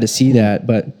to see that,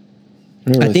 but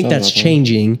I think that's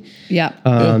changing. Yeah.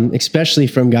 Especially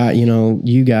from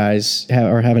you guys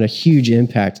are having a huge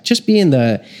impact. Just being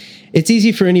it's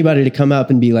easy for anybody to come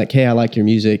up and be like, hey, I like your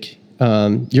music.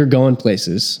 You're going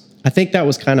places. I think that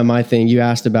was kind of my thing. You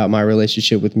asked about my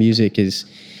relationship with music is,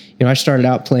 I started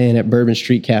out playing at Bourbon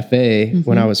Street Cafe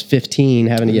when I was 15,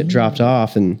 having to get dropped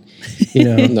off, and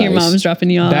your mom's dropping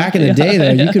you off. Back in the day,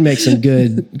 though, you could make some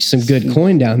good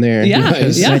coin down there. Yeah,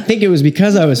 I think it was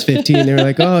because I was 15. They were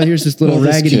like, "Oh, here's this little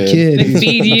raggedy kid who's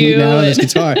feed you out on his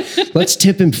guitar. Let's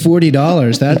tip him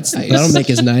 $40. That'll make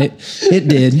his night." It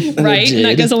did, right? And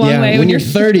that goes a long way. When you're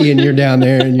 30 and you're down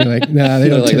there and you're like, "Nah, they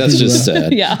don't." Like, that's just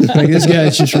sad. Yeah, like this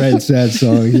guy's just writing sad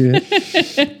songs.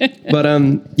 Yeah.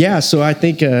 But so I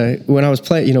think when I was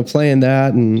playing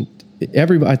that, and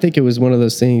I think it was one of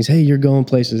those things. Hey, you're going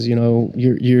places.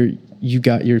 You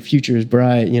got your future is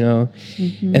bright.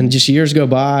 And just years go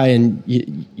by, and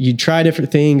you try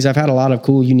different things. I've had a lot of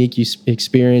cool, unique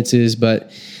experiences,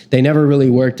 but they never really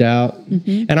worked out.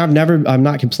 And I'm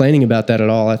not complaining about that at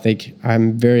all. I think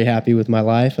I'm very happy with my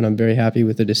life, and I'm very happy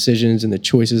with the decisions and the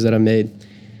choices that I made.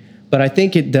 But I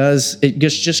think it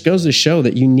just goes to show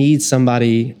that you need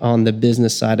somebody on the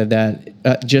business side of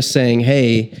that, just saying,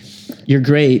 hey, you're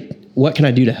great. What can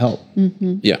I do to help?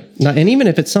 Yeah. And even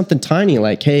if it's something tiny,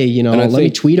 like, hey, let me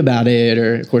tweet about it.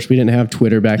 Or, of course, we didn't have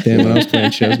Twitter back then when I was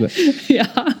playing shows. But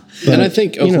and I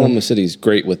think Oklahoma City's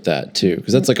great with that too,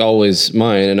 because that's like always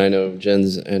mine. And I know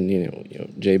Jen's and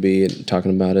JB and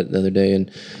talking about it the other day,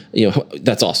 and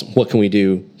that's awesome. What can we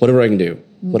do? Whatever I can do.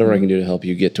 Whatever I can do to help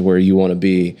you get to where you want to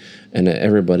be. And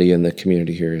everybody in the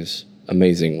community here is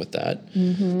amazing with that.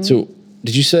 So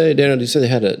did you say, Daniel, they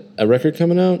had a record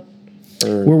coming out?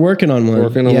 Or we're working on one.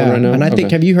 Working on one right now? And I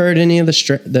think, have you heard any of the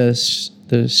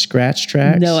scratch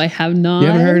tracks? No, I have not. You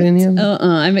haven't heard any of them?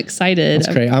 I'm excited.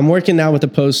 That's great. I'm working now with the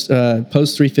Post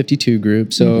 352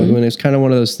 group. So when it's kind of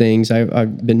one of those things,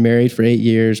 I've been married for 8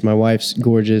 years. My wife's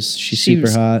gorgeous. She's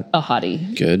super hot. A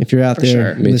hottie. Good. If you're out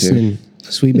there listening,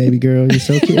 sweet baby girl, you're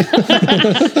so cute.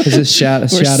 Is this shout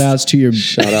outs to your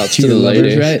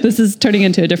lovers, right? This is turning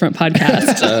into a different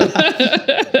podcast.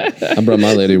 I brought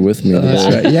my lady with me.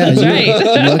 That's right. Yeah, that's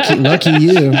right. Lucky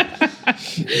you.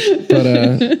 But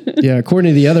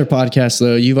according to the other podcast,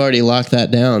 though, you've already locked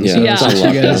that down. Yeah, so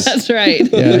that's right.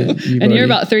 Yeah, and you're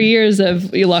about 3 years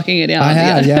of you locking it down. I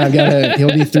have. Yeah, he'll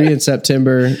be 3 in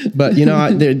September. But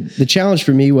the challenge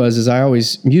for me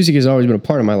was music has always been a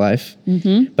part of my life,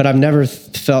 but I've never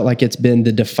felt like it's been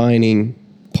the defining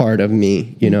part of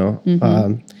me.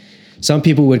 Some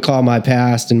people would call my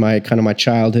past and my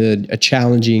childhood a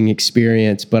challenging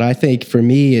experience, but I think for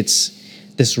me it's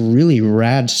this really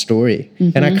rad story.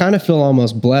 And I kind of feel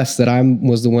almost blessed that I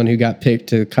was the one who got picked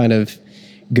to kind of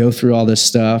go through all this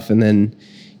stuff and then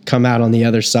come out on the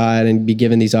other side and be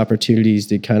given these opportunities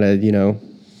to kind of,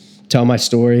 tell my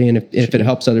story. And if it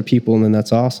helps other people, then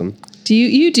that's awesome.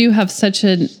 You do have such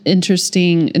an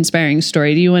interesting, inspiring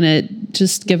story. Do you want to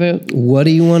just give a? What do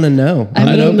you want to know?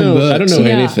 I don't know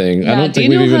anything. I don't think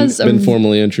we've even been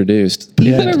formally introduced.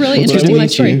 You have a really interesting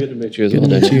life story. Good to meet you as well.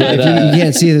 You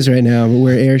can't see this right now, but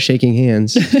we're air shaking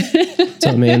hands.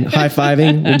 So, man, high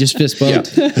fiving. We just fist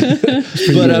bumped.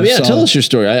 But tell us your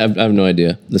story. I have no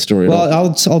idea the story. Well,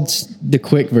 I'll the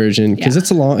quick version because it's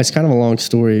kind of a long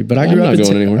story. But I grew up.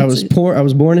 I was poor. I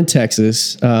was born in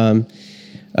Texas.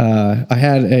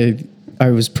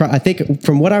 I think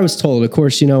from what I was told, of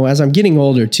course, as I'm getting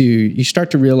older too, you start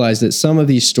to realize that some of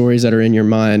these stories that are in your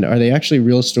mind, are they actually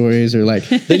real stories or like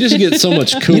they just get so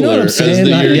much cooler as the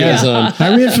year goes on.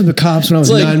 I ran from the cops when I was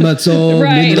 9 months old.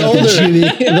 Right.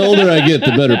 The older I get,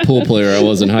 the better pool player I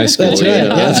was in high school. That's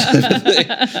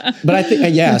right. But I think,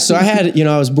 so I had,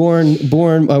 I was born,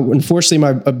 unfortunately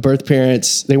my birth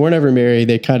parents, they weren't ever married.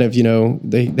 They kind of,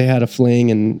 they had a fling,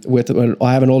 and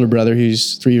I have an older brother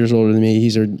who's 3 years older than me.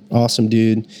 He's an awesome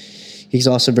dude. He's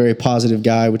also a very positive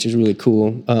guy, which is really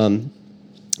cool.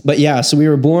 So we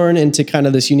were born into kind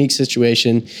of this unique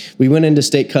situation. We went into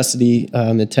state custody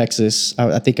in Texas.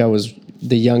 I think I was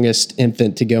the youngest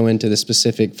infant to go into the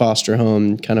specific foster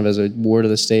home, kind of as a ward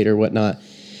of the state or whatnot.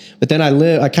 But then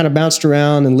I kind of bounced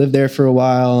around and lived there for a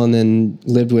while, and then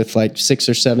lived with like 6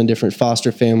 or 7 different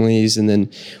foster families. And then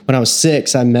when I was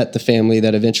 6, I met the family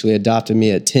that eventually adopted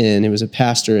me at 10. It was a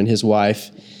pastor and his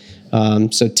wife.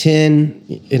 So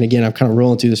 10, and again, I'm kind of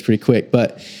rolling through this pretty quick,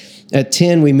 but at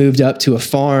 10, we moved up to a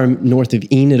farm north of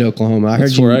Enid, Oklahoma. I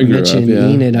heard you mention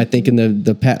Enid, I think in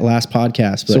the last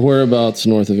podcast. But so whereabouts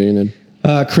north of Enid?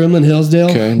 Kremlin,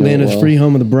 Hillsdale, land of free,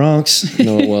 home of the Bronx.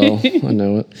 Know it well. I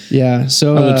know it. Yeah.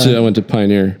 So I went to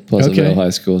Pioneer Pleasantville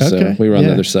High School, so we were on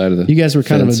the other side of the. You guys were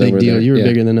kind of a big deal. You were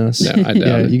bigger than us. No, I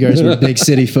doubt it. You guys were big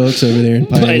city folks over there in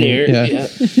Pioneer.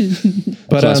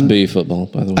 But Class B football,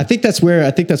 by the way. I think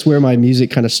that's where my music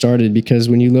kind of started, because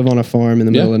when you live on a farm in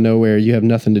the middle of nowhere, you have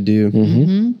nothing to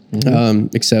do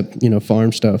except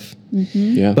farm stuff.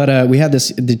 Mm-hmm. Yeah. But we had this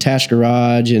detached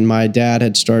garage, and my dad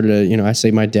had started I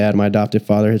say my dad, my adopted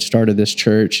father had started this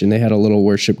church, and they had a little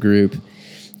worship group,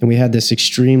 and we had this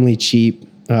extremely cheap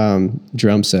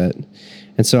drum set.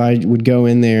 And so I would go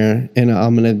in there, and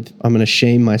I'm gonna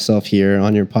shame myself here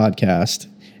on your podcast,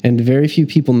 and very few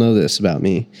people know this about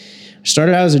me. I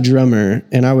started out as a drummer,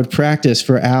 and I would practice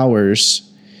for hours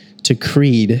to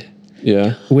Creed.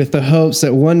 Yeah. With the hopes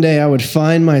that one day I would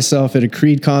find myself at a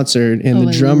Creed concert and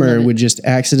the drummer would just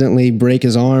accidentally break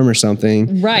his arm or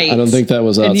something. Right. I don't think that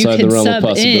was outside the realm of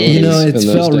possibilities.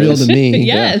 It felt real to me.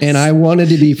 Yes. And I wanted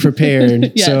to be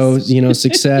prepared. Yes. So,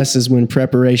 success is when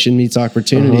preparation meets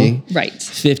opportunity. Right.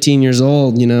 15 years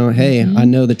old, hey, I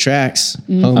know the tracks.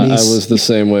 Homies. I was the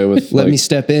same way with let me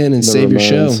step in and save Ramones. your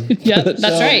show. Yeah, that's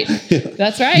right.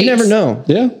 That's right. You never know.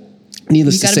 Yeah.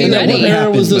 Needless to say, what era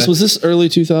was this? Was this early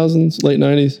 2000s, late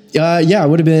 90s? Yeah, it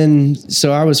would have been.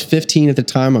 So I was 15 at the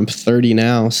time. I'm 30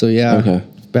 now. So yeah, okay.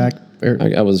 Back.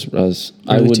 I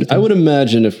would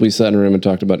imagine if we sat in a room and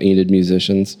talked about Enid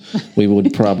musicians, we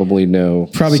would probably know.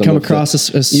 Probably come across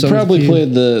as you probably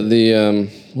played the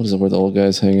what is it, where the old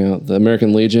guys hang out? The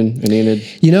American Legion in Enid.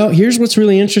 Here's what's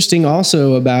really interesting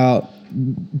also about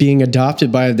being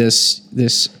adopted by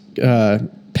this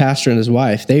pastor and his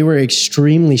wife. They were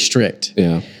extremely strict.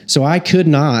 Yeah. So I could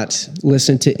not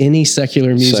listen to any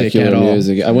secular music at all.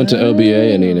 I went to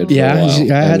OBA in Enid. Yeah,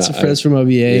 I had some friends from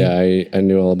OBA. Yeah, I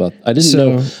knew all about. I didn't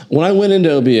know when I went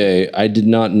into OBA. I did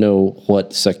not know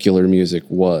what secular music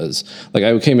was. Like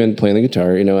I came in playing the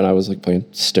guitar, and I was like playing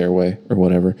Stairway or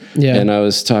whatever. Yeah. And I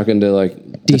was talking to like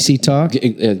DC Talk,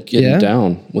 getting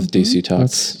down with DC Talk.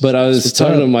 But I was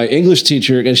talking to my English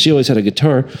teacher, and she always had a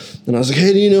guitar. And I was like,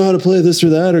 "Hey, do you know how to play this or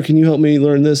that, or can you help me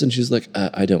learn this?" And she's like,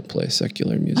 "I don't play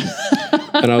secular music."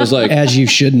 And I was like, as you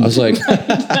shouldn't. I was like,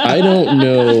 I don't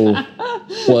know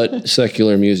what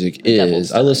secular music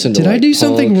is. I listen to. Did I do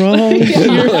something wrong?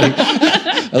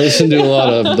 I listened to a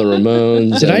lot of the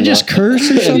Ramones. Did I just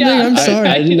curse or something? Yeah. I'm sorry.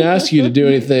 I didn't ask you to do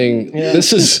anything. Yeah.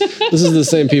 This is the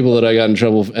same people that I got in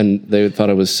trouble, and they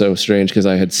thought it was so strange because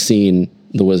I had seen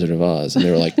The Wizard of Oz, and they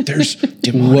were like, "There's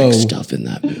demonic stuff in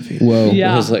that movie." Whoa!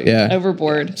 Yeah, I was like,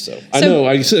 overboard. So I know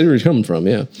I see where you're coming from.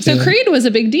 Yeah. So Creed was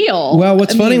a big deal. Well,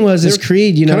 what's funny was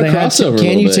Creed.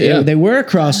 They had they were a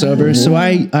crossover. So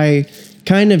I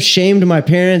kind of shamed my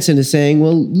parents into saying,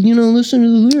 "Well, listen to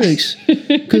the lyrics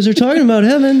because they're talking about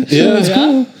heaven." Yeah, it's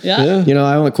cool. Yeah.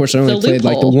 I only played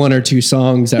like the 1 or 2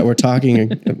 songs that were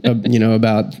talking,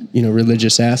 about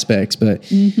religious aspects. But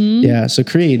yeah, so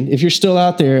Creed, if you're still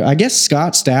out there, I guess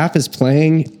Scott Stapp is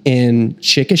playing in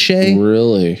Chickasha.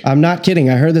 Really? I'm not kidding.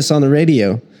 I heard this on the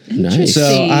radio. Nice.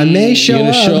 So I may show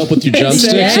up with your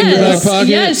drumsticks in your back pocket.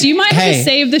 Yes, you might have to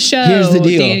save the show. Here's the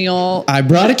deal, Daniel. I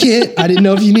brought a kit. I didn't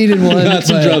know if you needed one. Got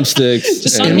some drumsticks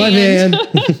Just in my van.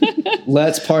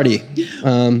 Let's party.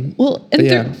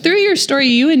 Through your story,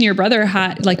 you and your brother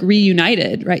had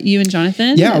reunited, right? You and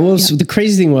Jonathan. Yeah. Well, so the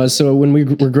crazy thing was, so when we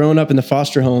were growing up in the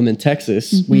foster home in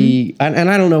Texas,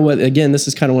 I don't know what. Again, this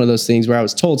is kind of one of those things where I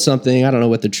was told something. I don't know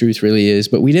what the truth really is,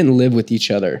 but we didn't live with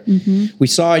each other. We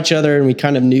saw each other, and we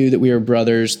kind of knew that we were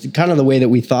brothers. Kind of the way that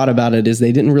we thought about it is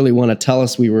they didn't really want to tell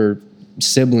us we were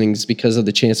siblings because of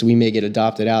the chance that we may get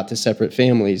adopted out to separate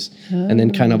families, and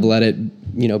then kind of let it,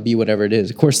 be whatever it is.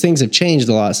 Of course, things have changed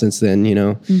a lot since then,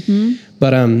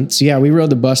 But so yeah, we rode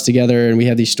the bus together, and we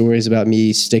had these stories about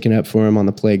me sticking up for him on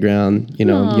the playground.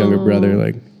 Younger brother,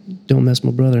 like, don't mess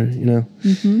my brother,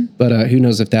 But who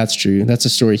knows if that's true? That's a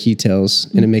story he tells,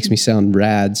 and it makes me sound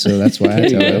rad, so that's why I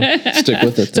tell it. Stick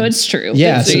with it. So it's true.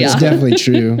 Yeah, so it's definitely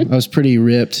true. I was pretty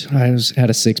ripped. I had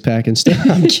a 6-pack and stuff.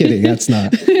 I'm kidding. That's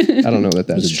not. I don't know that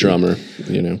that's a drummer,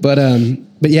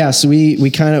 But yeah, so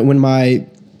we kind of, when my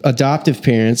adoptive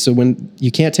parents, so when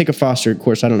you can't take a foster, of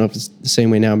course, I don't know if it's the same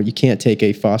way now, but you can't take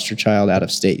a foster child out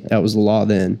of state. That was the law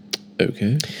then.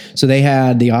 Okay. So they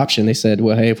had the option. They said,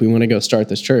 well, hey, if we want to go start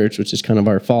this church, which is kind of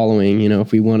our following,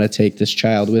 if we want to take this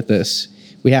child with us,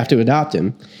 we have to adopt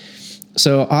him.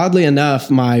 So oddly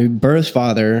enough, my birth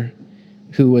father,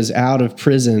 who was out of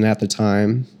prison at the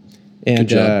time,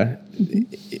 and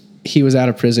he was out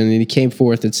of prison, and he came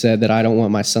forth and said that I don't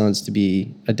want my sons to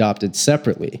be adopted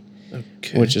separately,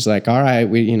 which is like, all right,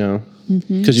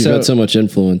 because you've had so much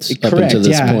influence up until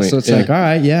this point. So it's like, all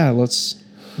right, let's.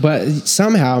 But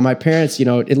somehow my parents,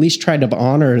 at least tried to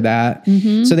honor that.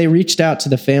 So they reached out to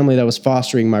the family that was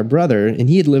fostering my brother, and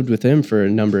he had lived with them for a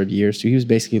number of years. So he was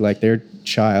basically like their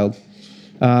child.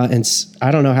 And I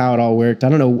don't know how it all worked. I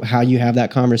don't know how you have that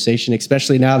conversation,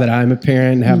 especially now that I'm a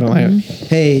parent and having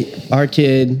hey, our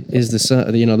kid is the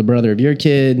son, the brother of your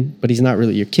kid, but he's not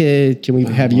really your kid. Can we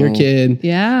have your kid?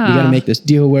 Yeah. We got to make this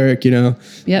deal work, Yep.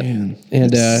 Man.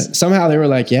 And somehow they were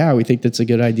like, yeah, we think that's a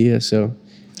good idea. So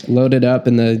loaded up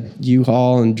in the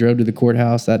U-Haul and drove to the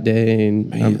courthouse that day.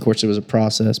 And of course it was a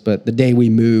process, but the day we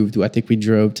moved, I think we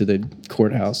drove to the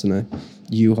courthouse in the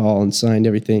U-Haul and signed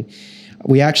everything.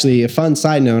 We actually, a fun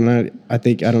side note, and I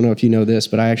don't know if you know this,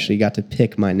 but I actually got to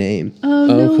pick my name. Oh,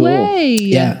 no cool. way.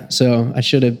 Yeah. So I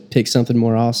should have picked something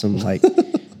more awesome, like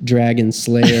Dragon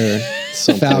Slayer,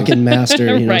 Falcon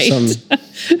Master, something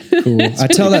cool. I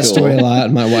tell that story a lot,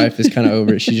 and my wife is kind of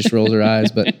over it. She just rolls her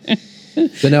eyes, but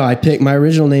no, I picked, my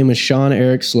original name was Sean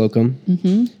Eric Slocum.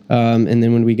 And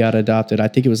then when we got adopted, I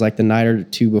think it was like the night or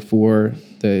two before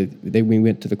we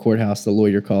went to the courthouse, the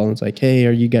lawyer called and was like, hey,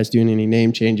 are you guys doing any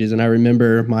name changes? And I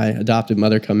remember my adopted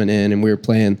mother coming in, and we were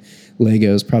playing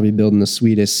Legos, probably building the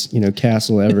sweetest,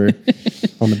 castle ever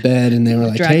on the bed. And they were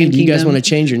like, hey, do you guys want to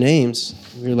change your names?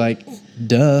 We were like,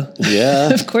 duh. Yeah.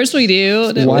 Of course we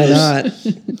do. Why not?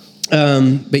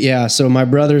 But yeah, so my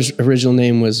brother's original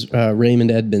name was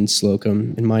Raymond Edmund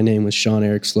Slocum, and my name was Sean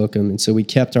Eric Slocum. And so we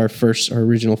kept our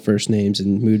original first names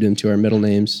and moved them to our middle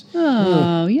names.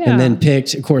 Oh, yeah. And then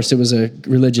picked, of course, it was a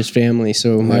religious family.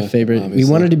 So my favorite, obviously. We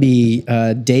wanted to be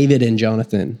David and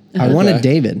Jonathan. I wanted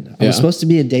David. I was supposed to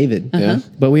be a David,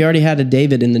 but we already had a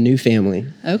David in the new family.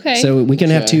 Okay. So we can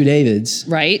have two Davids.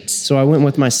 Right. So I went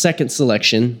with my second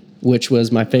selection, which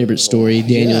was my favorite story,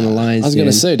 Daniel and the Lions. I was going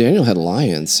to say, Daniel had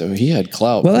lions, so he had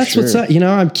clout. Well, that's what's up.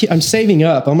 I'm saving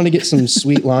up. I'm going to get some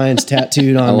sweet lions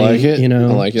tattooed on me. I like it. I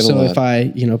like it a lot. So if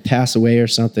I, pass away or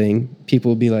something, people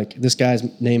will be like, this guy's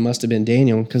name must have been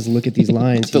Daniel, because look at these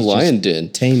lions. The lion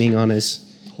did. Taming on his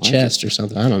chest or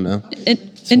something. I don't know.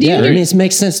 And it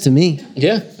makes sense to me.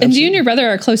 Yeah. Absolutely. And you and your brother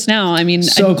are close now. I mean,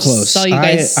 so close. Saw you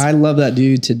guys. I love that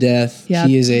dude to death. Yeah.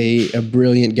 He is a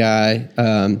brilliant guy.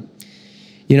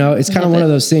 It's kind of one of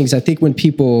those things. I think when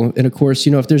people, and of course,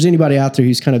 if there's anybody out there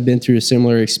who's kind of been through a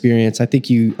similar experience, I think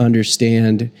you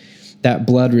understand that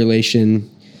blood relation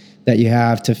that you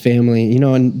have to family,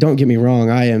 and don't get me wrong,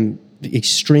 I am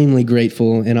extremely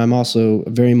grateful, and I'm also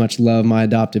very much love my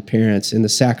adopted parents and the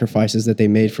sacrifices that they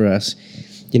made for us.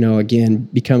 Again,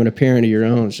 becoming a parent of your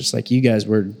own, it's just like you guys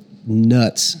were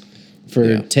nuts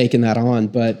for taking that on.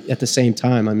 But at the same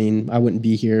time, I mean, I wouldn't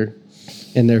be here.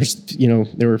 And there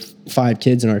were 5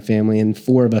 kids in our family, and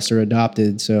 4 of us are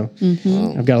adopted. So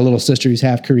I've got a little sister who's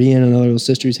half Korean, another little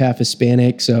sister who's half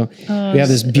Hispanic. So we have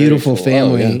this beautiful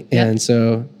family. And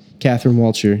so Catherine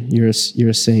Walcher, you're a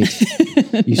saint.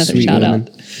 You sweet woman.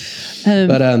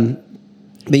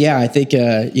 But yeah, I think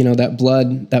that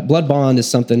blood bond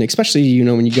is something, especially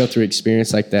when you go through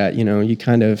experience like that. You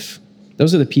kind of,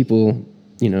 those are the people.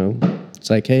 It's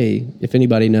like, hey, if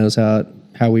anybody knows how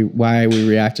why we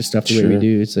react to stuff the way we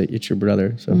do. It's your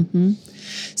brother. So.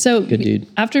 So good dude.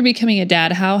 After becoming a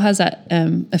dad, how has that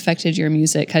affected your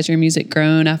music? Has your music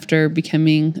grown after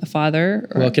becoming a father?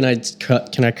 Or? Well, can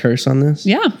I curse on this?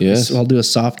 Yeah. Yes. So I'll do a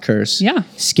soft curse. Yeah.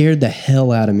 Scared the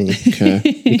hell out of me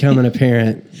becoming a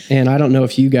parent. And I don't know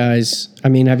if you guys, I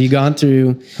mean, have you gone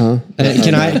through,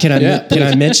 can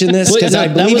I mention this? Because I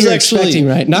believe you're expecting,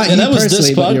 right? Not you that was personally,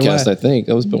 this but your podcast, wife. I think.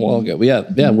 That was a while ago. But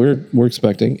yeah, we're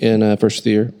expecting in first of the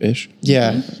year-ish.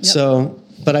 Yeah. Yep. So,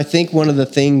 but I think one of the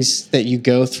things that you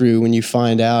go through when you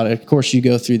find out, of course, you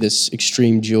go through this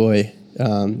extreme joy.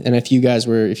 And if you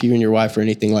and your wife were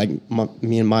anything like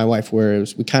me and my wife were,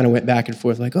 we kind of went back and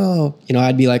forth like,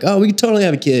 I'd be like, we could totally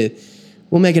have a kid.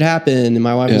 We'll make it happen. And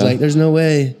my wife was like, there's no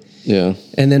way. Yeah.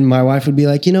 And then my wife would be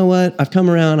like, you know what? I've come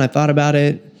around. I thought about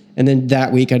it. And then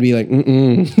that week I'd be like,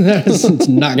 it's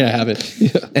not going to happen.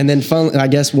 Yeah. And then finally, I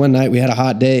guess one night we had a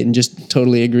hot date and just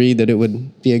totally agreed that it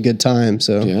would be a good time.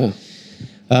 So, yeah.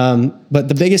 But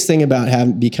the biggest thing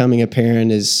about becoming a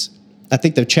parent is, I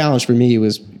think the challenge for me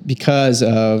was because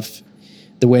of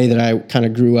the way that I kind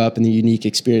of grew up and the unique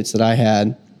experience that I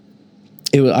had.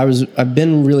 I've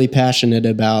been really passionate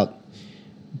about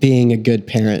being a good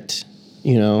parent,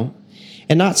 and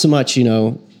not so much,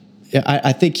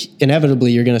 I think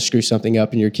inevitably you're going to screw something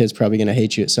up and your kid's probably going to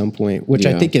hate you at some point, which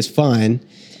I think is fine.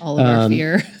 All of our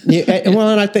fear.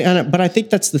 But I think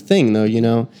that's the thing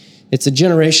though, it's a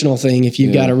generational thing. If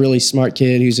you've got a really smart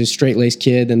kid who's a straight-laced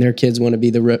kid, then their kids want to be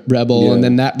the rebel, and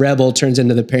then that rebel turns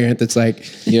into the parent that's like,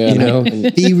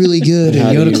 be really good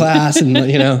and go to class and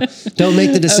don't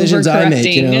make the decisions I make.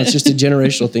 It's just a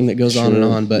generational thing that goes on and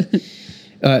on.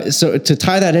 But so to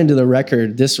tie that into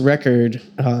this record,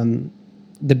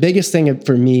 the biggest thing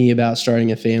for me about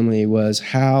starting a family was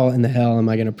how in the hell am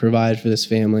I going to provide for this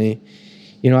family?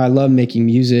 I love making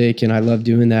music and I love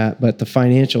doing that, but the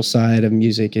financial side of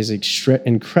music is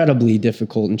incredibly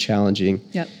difficult and challenging.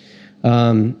 Yep.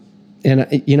 And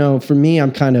for me,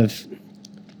 I'm kind of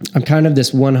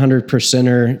this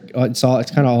 100%er. It's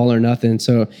kind of all or nothing.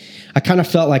 So I kind of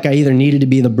felt like I either needed to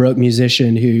be the broke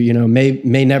musician who,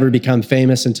 may never become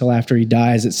famous until after he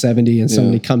dies at 70 and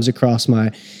somebody comes across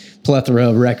my plethora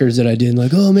of records that I did, and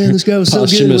like, oh man, this guy was so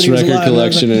good when he was alive.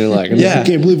 Collection, and you're like, I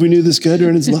can't believe we knew this guy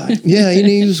during his life. Yeah,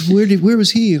 he was where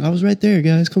was he? I was right there,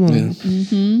 guys. Come on. Yeah.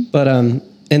 Mm-hmm.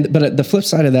 But the flip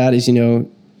side of that is,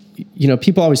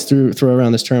 people always throw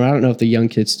around this term. I don't know if the young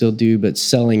kids still do, but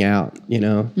selling out.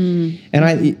 And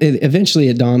eventually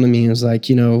it dawned on me. It was like,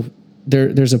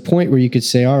 there's a point where you could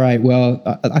say, all right, well,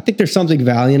 I think there's something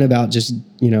valiant about just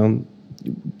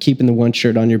keeping the one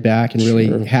shirt on your back and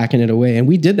really hacking it away. And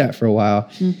we did that for a while.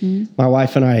 Mm-hmm. My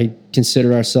wife and I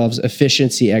consider ourselves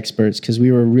efficiency experts because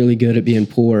we were really good at being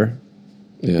poor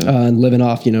and living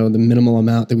off, the minimal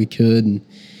amount that we could.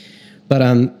 But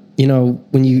I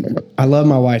love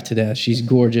my wife to death. She's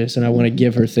gorgeous and I want to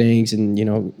give her things. And,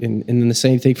 and then the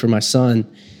same thing for my son.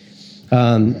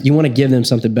 You want to give them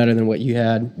something better than what you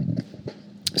had.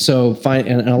 So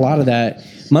and a lot of that,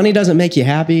 money doesn't make you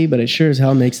happy, but it sure as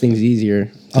hell makes things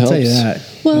easier. I'll tell you that.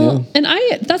 Well, and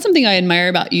that's something I admire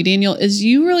about you, Daniel, is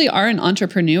you really are an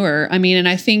entrepreneur. I mean, and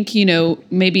I think,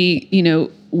 maybe,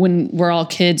 when we're all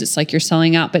kids, it's like you're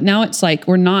selling out, but now it's like,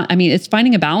 we're not, I mean, it's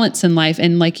finding a balance in life.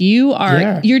 And like you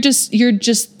are, you're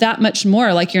just that much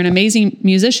more. Like you're an amazing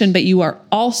musician, but you are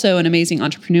also an amazing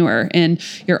entrepreneur and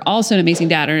you're also an amazing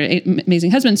dad or an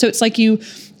amazing husband. So it's like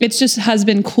it's just has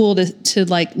been cool to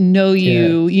like know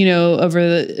you, over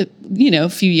the,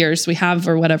 few years we have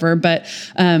or whatever. But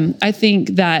I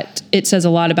think that it says a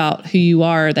lot about who you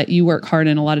are, that you work hard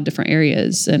in a lot of different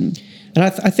areas. And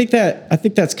I think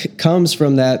that comes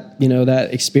from that,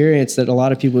 that experience that a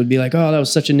lot of people would be like, oh, that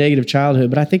was such a negative childhood.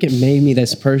 But I think it made me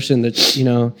this person that, you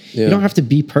don't have to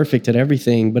be perfect at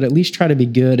everything, but at least try to be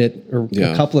good at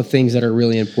a couple of things that are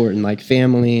really important, like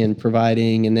family and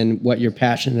providing, and then what you're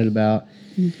passionate about.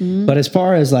 Mm-hmm. But as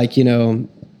far as like,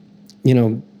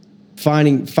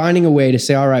 finding a way to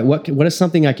say, all right, what is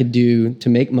something I could do to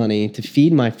make money, to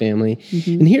feed my family?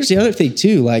 Mm-hmm. And here's the other thing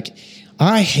too, like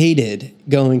I hated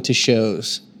going to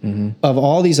shows of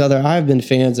all these I've been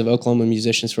fans of Oklahoma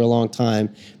musicians for a long time,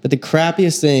 but the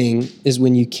crappiest thing is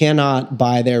when you cannot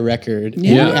buy their record and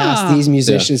you ask these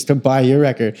musicians to buy your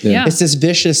record. Yeah. It's this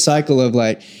vicious cycle of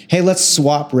like, hey, let's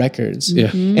swap records. Yeah.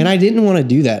 Mm-hmm. And I didn't want to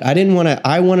do that.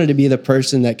 I wanted to be the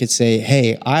person that could say,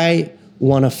 hey, I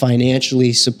want to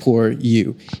financially support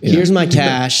you. Yeah. Here's my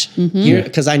cash here,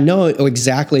 because I know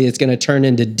exactly it's going to turn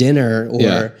into dinner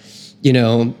or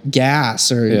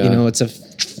gas or it's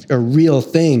a real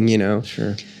thing.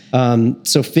 Sure.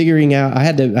 So figuring out, I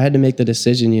had to make the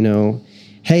decision.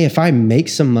 hey, if I make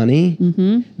some money,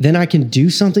 then I can do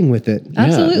something with it.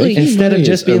 Absolutely. Instead of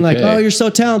just being like, oh, you're so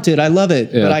talented, I love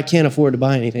it, but I can't afford to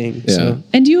buy anything. Yeah. So.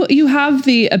 And you have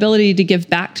the ability to give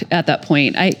back at that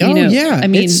point. I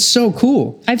mean, it's so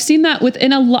cool. I've seen that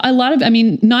within a lot of, I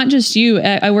mean, not just you.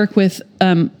 I work with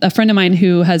a friend of mine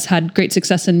who has had great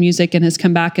success in music and has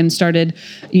come back and started,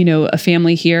 a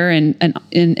family here and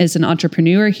is an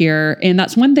entrepreneur here. And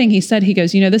that's one thing he said. He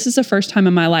goes, this is the first time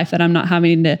in my life that I'm not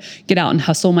having to get out and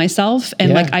hustle myself.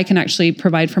 And like, I can actually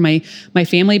provide for my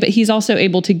family, but he's also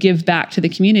able to give back to the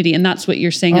community. And that's what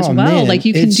you're saying as well. Man, like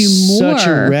you can do more. Such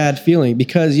a rad feeling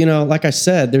because, like I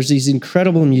said, there's these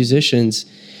incredible musicians,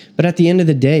 but at the end of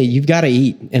the day, you've got to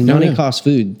eat and money costs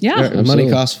food. Yeah. Money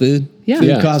costs food. Yeah.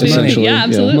 Food costs money. Yeah,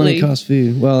 absolutely. Money costs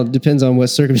food. Well, it depends on what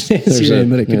circumstances you're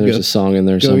in, but it could there's a song in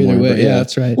there somewhere. Either way. Yeah,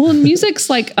 that's right. Well, music's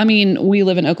like, we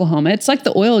live in Oklahoma. It's like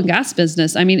the oil and gas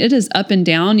business. I mean, it is up and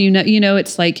down.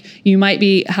 It's like you might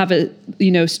have a,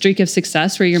 streak of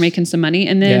success where you're making some money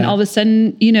and then all of a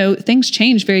sudden, things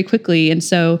change very quickly. And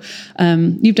so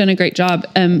you've done a great job.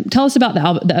 Tell us about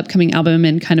the upcoming album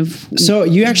and kind of. So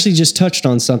you actually just touched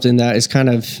on something that is kind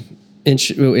of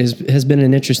has been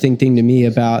an interesting thing to me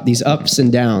about these ups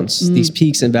and downs, these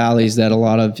peaks and valleys that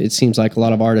it seems like a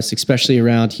lot of artists, especially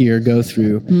around here, go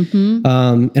through.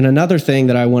 And another thing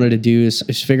that I wanted to do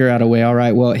is figure out a way, all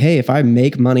right, well, hey, if I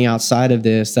make money outside of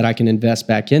this that I can invest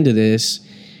back into this,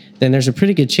 then there's a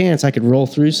pretty good chance I could roll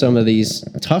through some of these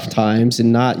tough times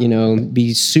and not,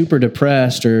 be super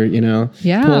depressed or,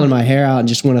 pulling my hair out and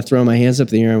just want to throw my hands up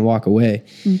in the air and walk away.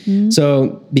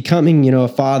 So becoming, a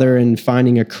father and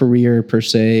finding a career per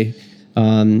se,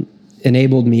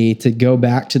 enabled me to go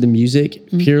back to the music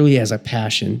purely as a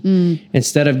passion.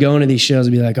 Instead of going to these shows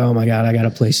and be like, oh my God, I got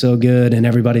to play so good and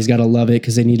everybody's got to love it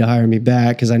because they need to hire me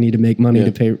back because I need to make money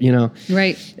to pay,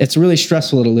 Right. It's really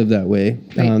stressful to live that way.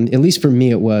 Right. At least for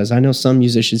me it was. I know some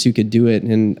musicians who could do it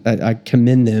and I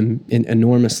commend them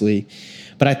enormously.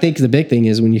 But I think the big thing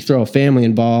is when you throw a family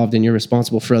involved and you're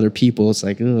responsible for other people, it's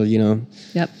like, oh,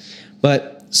 Yep.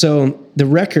 But so the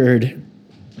record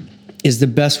is the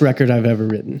best record I've ever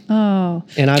written. Oh.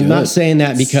 And I'm not saying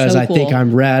that because I think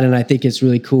I'm rad and I think it's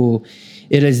really cool.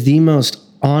 It is the most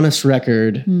honest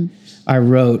record I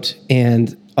wrote.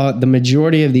 And the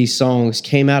majority of these songs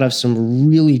came out of some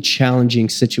really challenging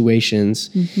situations.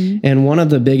 And one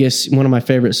of my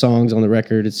favorite songs on the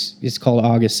record, it's called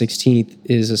August 16th,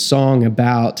 is a song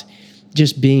about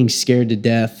just being scared to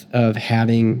death of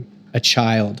having a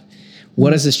child.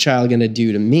 What is this child going to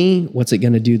do to me? What's it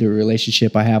going to do to the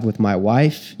relationship I have with my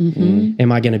wife?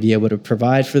 Am I going to be able to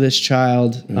provide for this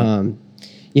child?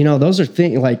 Those are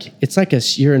things like, it's like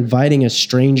you're inviting a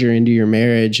stranger into your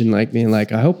marriage and like being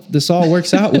like, I hope this all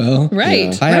works out well.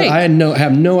 Right. I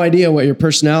have no idea what your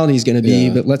personality is going to be,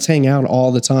 but let's hang out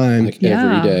all the time. Like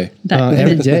every day.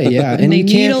 Every day. Yeah. And you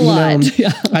can't, a lot.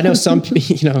 I know some,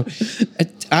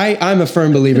 I'm a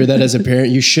firm believer that as a parent,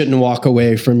 you shouldn't walk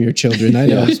away from your children. I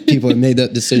know people have made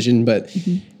that decision, but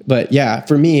yeah,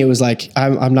 for me, it was like,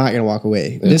 I'm not going to walk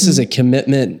away. This is a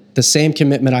commitment, the same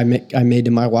commitment I made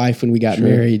to my wife when we got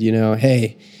married,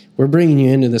 hey, we're bringing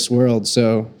you into this world.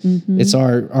 So it's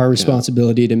our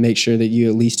responsibility to make sure that you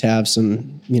at least have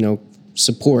some,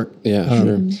 support. Yeah,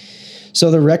 sure.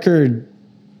 So the record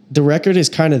is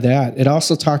kind of that. It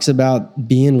also talks about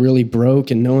being really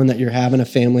broke and knowing that you're having a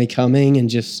family coming and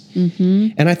just,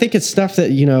 and I think it's stuff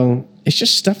that, it's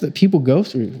just stuff that people go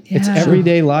through. Yeah. It's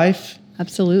everyday life.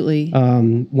 Absolutely.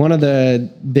 Another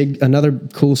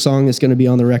cool song that's going to be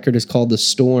on the record is called The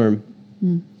Storm.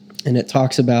 And it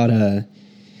talks about,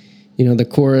 the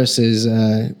chorus is,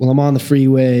 I'm on the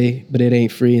freeway, but it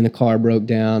ain't free and the car broke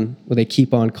down. Well, they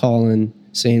keep on calling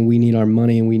saying we need our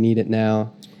money and we need it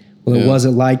now. Well, it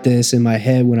wasn't like this in my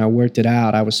head when I worked it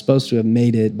out. I was supposed to have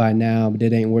made it by now, but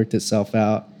it ain't worked itself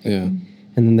out. Yeah.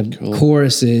 And then the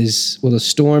chorus is, well, the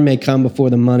storm may come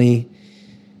before the money,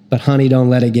 but honey, don't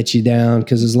let it get you down,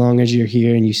 because as long as you're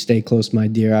here and you stay close, my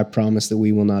dear, I promise that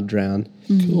we will not drown.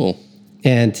 Cool.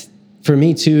 And for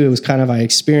me, too, it was kind of, I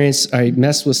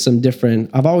messed with some different,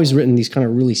 I've always written these kind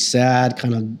of really sad,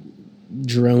 kind of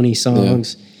droney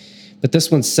songs, but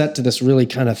this one's set to this really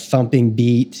kind of thumping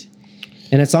beat.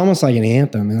 And it's almost like an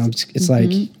anthem. And it's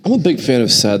like... I'm a big fan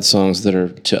of sad songs that are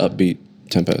to upbeat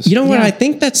tempos. You know what? I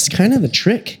think that's kind of the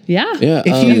trick. Yeah. Yeah.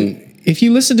 If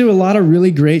you listen to a lot of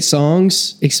really great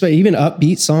songs, even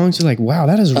upbeat songs, you're like, wow,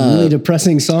 that is a really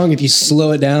depressing song if you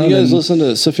slow it down. You guys listen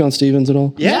to Sufjan Stevens at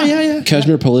all? Yeah.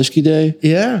 Kashmir Polishki Day?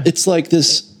 Yeah. It's like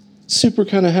this super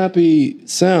kind of happy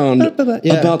sound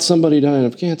about somebody dying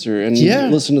of cancer. And you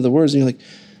listen to the words and you're like,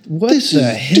 what this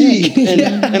is deep.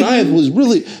 And I was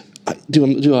really...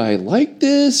 do I like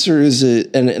this, or is it?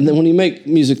 And then when you make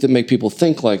music that make people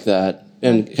think like that,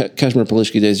 and Kashmir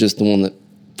Polishki Day is just the one that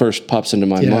first pops into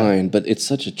my mind, but it's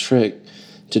such a trick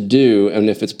to do, and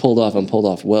if it's pulled off and pulled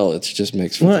off well, it just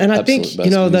makes for and I think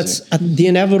that's the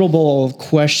inevitable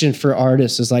question for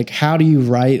artists is like, how do you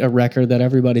write a record that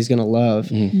everybody's going to love?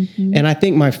 Mm-hmm. And I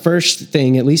think my first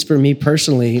thing, at least for me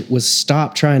personally, was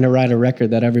stop trying to write a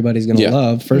record that everybody's going to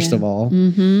love. First of all,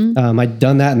 I'd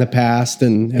done that in the past,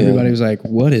 and everybody was like,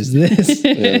 "What is this?"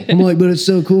 I'm like, "But it's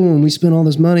so cool, and we spent all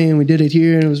this money, and we did it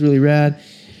here, and it was really rad."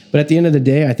 But at the end of the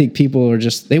day, I think people are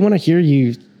they want to hear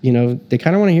you. They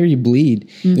kind of want to hear you bleed.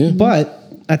 Mm-hmm. But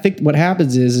I think what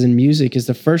happens is in music is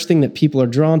the first thing that people are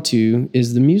drawn to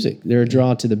is the music. They're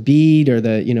drawn to the beat or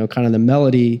the, kind of the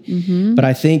melody. Mm-hmm. But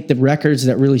I think the records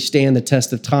that really stand the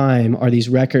test of time are these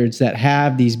records that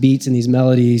have these beats and these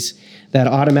melodies that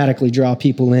automatically draw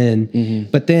people in.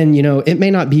 Mm-hmm. But then, it may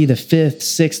not be the 5th,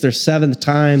 6th, or 7th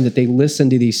time that they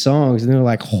listen to these songs and they're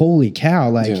like, holy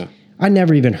cow, I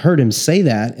never even heard him say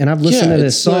that, and I've listened to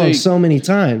this song so many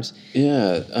times.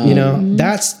 Yeah,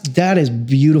 that is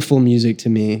beautiful music to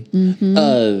me.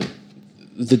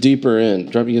 Mm-hmm. The Deeper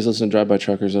End. You guys listen to Drive By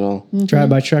Truckers at all? Mm-hmm. Drive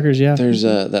By Truckers, yeah. There's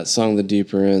that song, The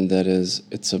Deeper End,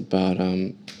 it's about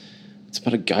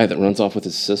a guy that runs off with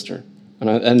his sister, and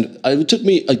it took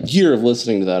me a year of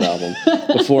listening to that album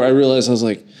before I realized I was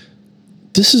like,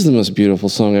 this is the most beautiful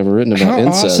song ever written about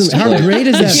incest. Awesome. How great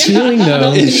is that feeling,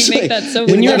 though?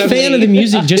 When you're a fan of the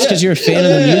music, just because you're a fan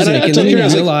of the music, and then you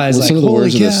realize, listen to the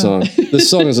words of this song. This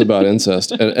song is about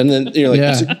incest, and then you're like,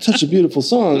 it's such a beautiful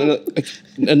song.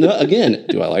 And again,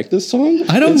 do I like this song?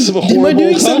 I don't. Am I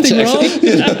doing something wrong?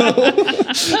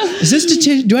 Is this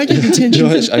detention? Do I get detention?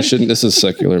 I shouldn't. This is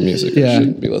secular music. I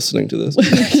shouldn't be listening to this.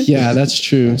 Yeah, that's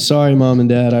true. Sorry, Mom and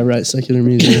Dad. I write secular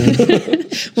music.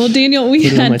 Well, Daniel, we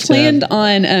had planned on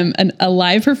a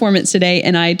live performance today,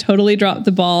 and I totally dropped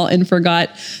the ball and forgot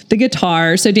the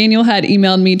guitar. So Daniel had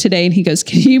emailed me today, and he goes,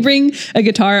 "Can you bring a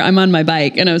guitar? I'm on my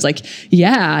bike." And I was like,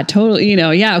 "Yeah, totally.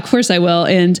 Of course I will."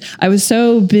 And I was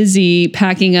so busy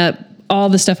packing up all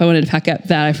the stuff I wanted to pack up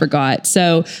that I forgot.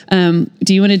 So,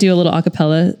 do you want to do a little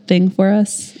acapella thing for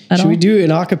us? Should we do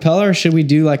an acapella, or should we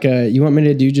do you want me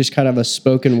to do just kind of a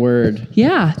spoken word?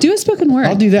 Yeah, do a spoken word.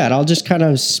 I'll do that. I'll just kind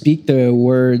of speak the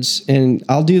words, and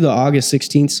I'll do the August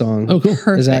 16th song. Oh, cool.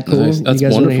 Perfect. Is that cool? Nice. That's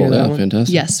wonderful. Yeah,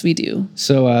 fantastic. Yes, we do.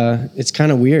 So it's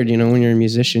kind of weird, when you're a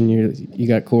musician, you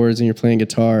got chords and you're playing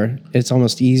guitar. It's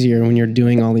almost easier when you're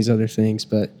doing all these other things.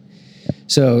 But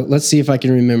so let's see if I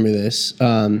can remember this.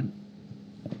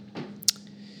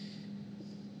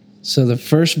 So the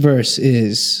first verse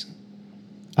is,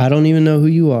 I don't even know who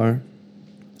you are.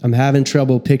 I'm having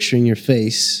trouble picturing your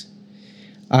face.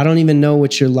 I don't even know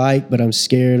what you're like, but I'm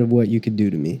scared of what you could do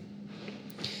to me.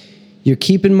 You're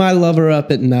keeping my lover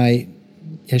up at night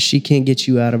as she can't get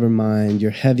you out of her mind. You're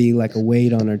heavy like a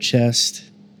weight on her chest.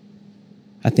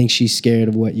 I think she's scared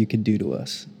of what you could do to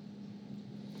us.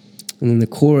 And then the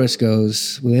chorus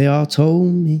goes, well, they all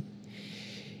told me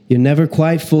you're never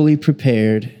quite fully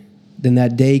prepared. Then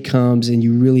that day comes and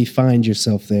you really find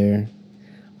yourself there.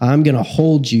 I'm going to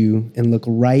hold you and look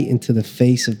right into the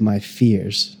face of my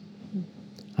fears.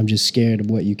 I'm just scared of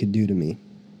what you could do to me.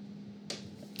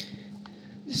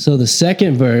 So the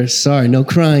second verse, sorry, no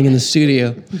crying in the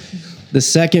studio. The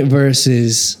second verse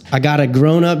is, I got a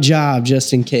grown-up job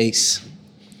just in case.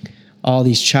 All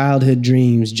these childhood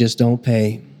dreams just don't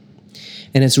pay.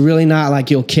 And it's really not like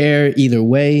you'll care either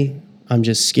way. I'm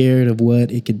just scared of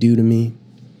what it could do to me.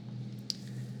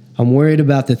 I'm worried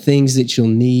about the things that you'll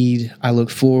need. I look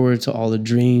forward to all the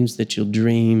dreams that you'll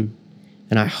dream.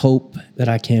 And I hope that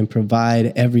I can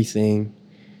provide everything.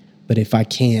 But if I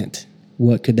can't,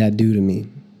 what could that do to me?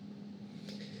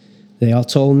 They all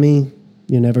told me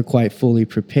you're never quite fully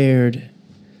prepared.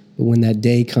 But when that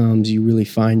day comes, you really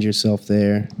find yourself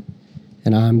there.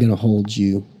 And I'm going to hold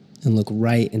you and look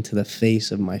right into the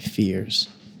face of my fears.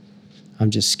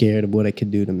 I'm just scared of what it could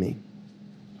do to me.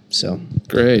 So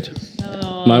great.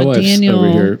 Oh, my wife's Daniel. Over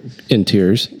here in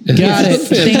tears. Got it.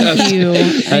 Thank you.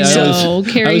 I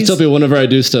always tell people whenever I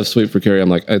do stuff sweet for Carrie, I'm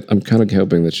like, I'm kind of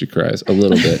hoping that she cries a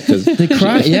little bit because the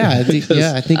cry. I think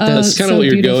that's kind of what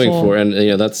you're going for,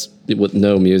 and that's with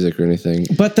no music or anything.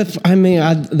 But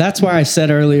that's why I said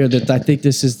earlier that I think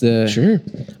this is the sure.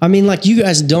 I mean, like, you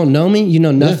guys don't know me. You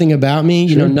know nothing about me.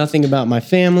 You know nothing about my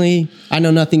family. I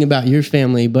know nothing about your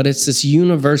family. But it's this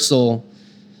universal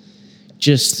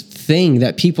just thing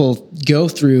that people go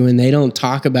through and they don't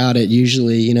talk about it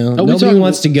usually, you know. Nobody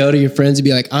wants to go to your friends and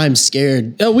be like, I'm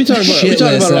scared. Yeah, we talk about it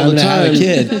all the time.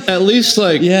 Kid. At least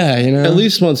like, at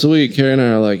least once a week, Carrie and I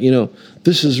are like, you know,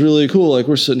 this is really cool. Like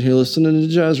we're sitting here listening to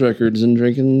jazz records and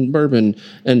drinking bourbon,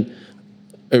 and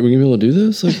are we gonna be able to do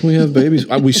this? Like we have babies,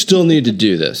 we still need to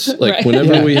do this. Like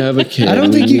whenever we have a kid, I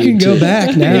don't think you can go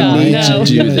back now. We need to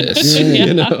do this,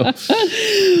 you know.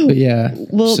 But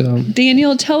well,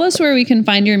 Daniel, tell us where we can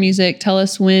find your music. Tell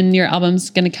us when your album's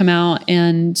going to come out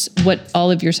and what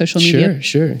all of your social media.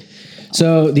 Sure.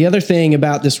 So the other thing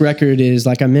about this record is,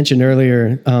 like I mentioned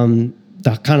earlier,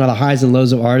 the kind of the highs and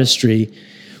lows of artistry.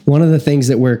 One of the things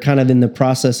that we're kind of in the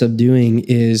process of doing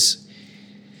is,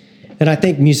 and I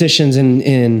think musicians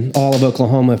in all of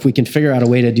Oklahoma, if we can figure out a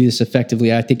way to do this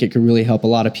effectively, I think it could really help a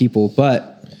lot of people.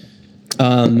 But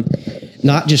we're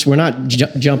not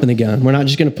jumping the gun. We're not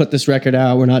just going to put this record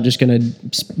out. We're not just going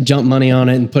to jump money on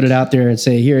it and put it out there and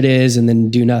say, here it is, and then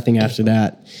do nothing after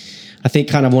that. I think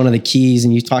kind of one of the keys,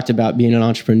 and you talked about being an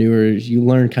entrepreneur, is you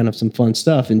learn kind of some fun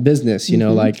stuff in business, you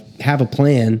know, like have a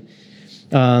plan.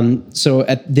 So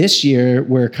at this year,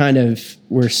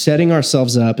 we're setting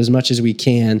ourselves up as much as we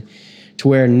can to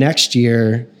where next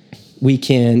year we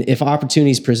can, if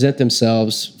opportunities present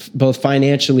themselves, both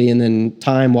financially and then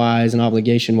time-wise and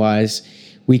obligation-wise,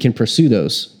 we can pursue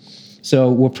those. So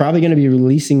we're probably going to be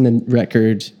releasing the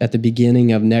record at the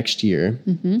beginning of next year.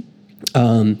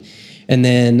 And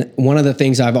then one of the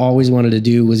things I've always wanted to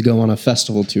do was go on a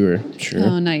festival tour. Sure.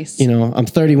 Oh, nice. You know, I'm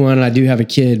 31 and I do have a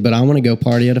kid, but I want to go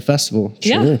party at a festival.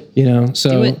 Sure. You know,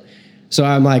 so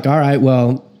I'm like, all right,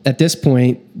 well, at this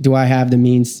point, do I have the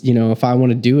means, you know, if I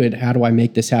want to do it, how do I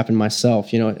make this happen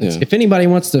myself? You know, if anybody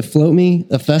wants to float me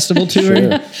a festival tour,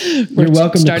 you're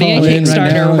welcome to call in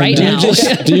right now.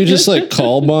 Do you just like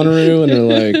call Bonnaroo and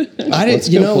they're like,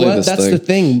 you know what? That's the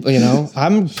thing. You know,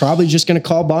 I'm probably just going to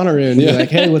call Bonnaroo and be like,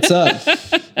 hey, what's up?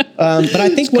 But I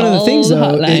think one of the things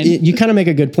though, you kind of make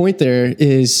a good point there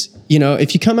is, you know,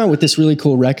 if you come out with this really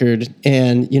cool record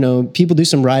and, you know, people do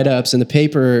some write-ups in the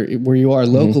paper where you are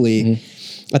locally,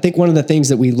 I think one of the things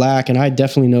that we lack, and I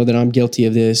definitely know that I'm guilty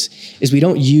of this, is we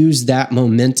don't use that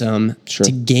momentum to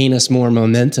gain us more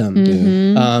momentum.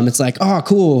 It's like, oh,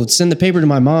 cool, send the paper to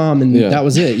my mom, and that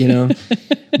was it, you know.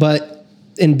 But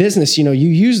in business, you know, you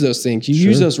use those things. You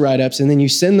use those write-ups, and then you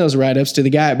send those write-ups to the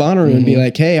guy at Bonnaroo and be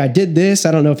like, hey, I did this.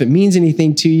 I don't know if it means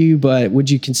anything to you, but would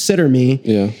you consider me?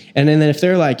 And then if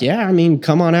they're like, yeah, I mean,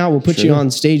 come on out. We'll put you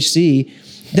on stage C.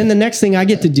 Then the next thing I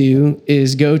get to do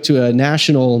is go to a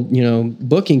national, you know,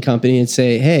 booking company and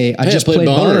say, hey, I just played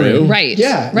Bonnaroo. Right.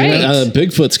 Yeah. Right. You know,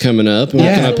 Bigfoot's coming up.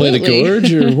 Can I play the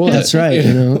Gorge or what? That's right.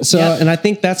 You know, so, and I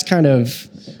think that's kind of,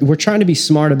 we're trying to be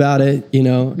smart about it, you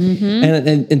know,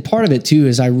 and part of it too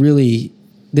is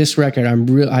this record,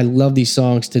 I love these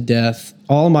songs to death.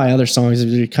 All my other songs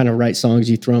are kind of write songs,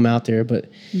 you throw them out there, but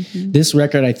this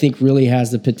record I think really has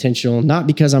the potential, not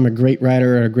because I'm a great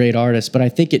writer or a great artist, but I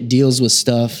think it deals with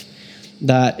stuff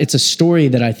that it's a story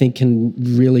that I think can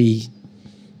really,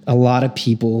 a lot of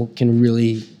people can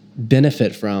really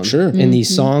benefit from. And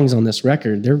these songs on this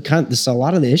record, they're a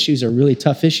lot of the issues are really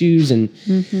tough issues, and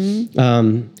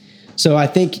so I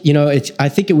think, you know, I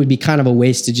think it would be kind of a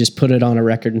waste to just put it on a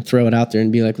record and throw it out there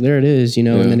and be like, well, there it is, you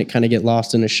know, and then it kind of get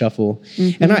lost in the shuffle.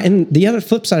 And the other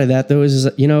flip side of that though is,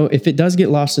 you know, if it does get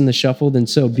lost in the shuffle, then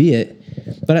so be it.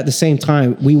 But at the same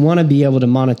time, we want to be able to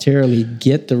monetarily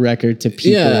get the record to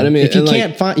people. Yeah, I mean, if you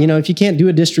can't find, you know, if you can't do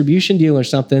a distribution deal or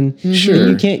something,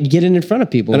 you can't get it in front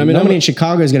of people. And I mean, nobody in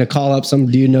Chicago is going to call up some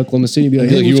dude in Oklahoma City and be like,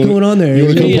 hey, what's going on there? You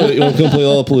want to come play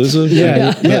Lollapalooza?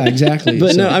 Yeah, exactly.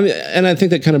 But no, I mean, and I think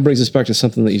that kind of brings us back to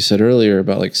something that you said earlier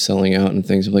about like selling out and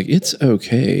things. Like, it's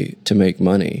okay to make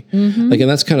money. Like, and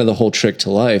that's kind of the whole trick to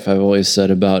life. I've always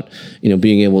said about, you know,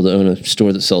 being able to own a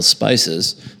store that sells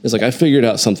spices. It's like, I figured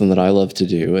out something that I love to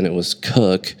do, and it was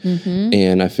cook.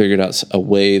 And I figured out a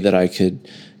way that I could,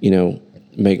 you know,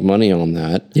 make money on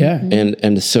that.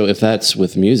 And so if that's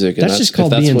with music, and that's just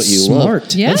called being what you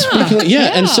smart. Love.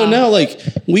 And so now, like,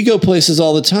 we go places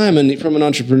all the time, and from an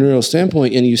entrepreneurial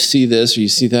standpoint, and you see this or you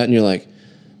see that, and you're like,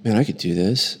 man, I could do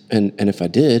this. And if I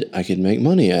did, I could make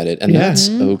money at it. And that's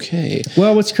okay.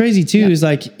 Well, what's crazy too is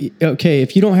like, okay,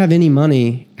 if you don't have any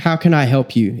money, how can I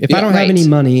help you? If I don't have any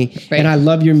money and I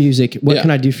love your music, what can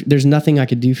I do? There's nothing I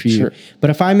could do for you. But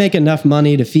if I make enough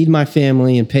money to feed my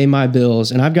family and pay my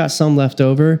bills, and I've got some left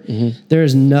over, there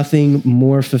is nothing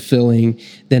more fulfilling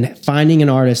than finding an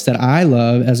artist that I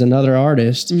love as another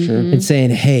artist and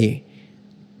saying, hey,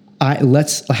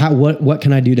 what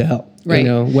can I do to help? You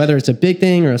know, whether it's a big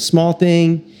thing or a small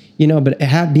thing,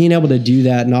 but being able to do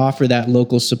that and offer that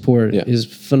local support is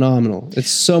phenomenal.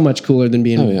 It's so much cooler than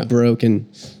being broke and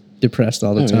depressed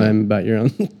all the time about your own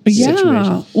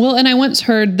situation. Well, and I once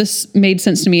heard, this made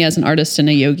sense to me as an artist and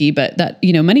a yogi, but that,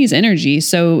 money is energy.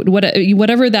 So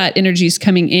whatever that energy is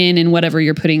coming in and whatever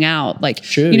you're putting out, like,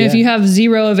 if you have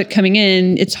zero of it coming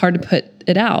in, it's hard to put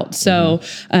it out. So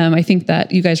I think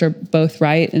that you guys are both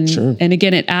right. And and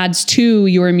again, it adds to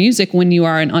your music when you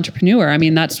are an entrepreneur. I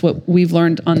mean, that's what we've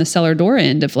learned on the Cellar Door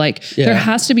end of like, there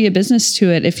has to be a business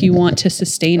to it if you want to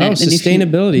sustain it.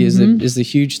 Sustainability is the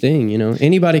huge thing.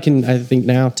 Anybody can, I think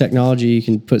now technology, you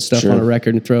can put stuff on a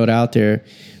record and throw it out there.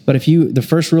 But the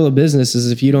first rule of business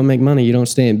is if you don't make money, you don't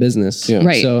stay in business. Yeah.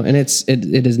 Right. So, and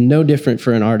it is no different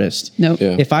for an artist. Nope.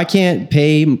 Yeah. If I can't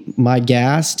pay my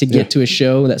gas to get to a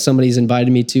show that somebody's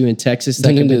invited me to in Texas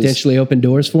that can potentially open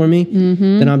doors for me,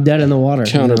 then I'm dead in the water.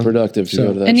 Counterproductive to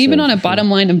go to that and show. Even on a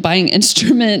bottom line of buying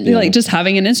instrument, like just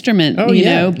having an instrument,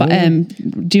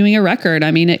 doing a record. I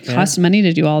mean, it costs money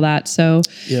to do all that. So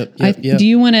do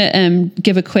you want to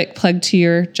give a quick plug to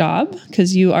your job?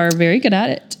 Because you are very good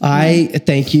at it. I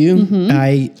thank you.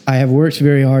 I have worked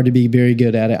very hard to be very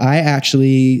good at it. I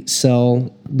actually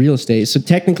sell real estate. So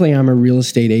technically I'm a real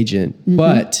estate agent,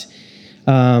 but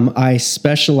I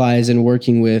specialize in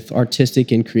working with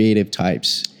artistic and creative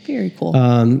types. Very cool.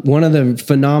 One of the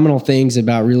phenomenal things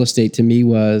about real estate to me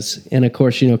was, and of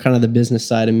course, kind of the business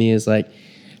side of me is like,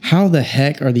 how the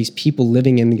heck are these people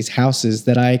living in these houses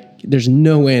that there's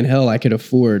no way in hell I could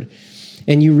afford?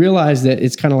 And you realize that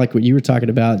it's kind of like what you were talking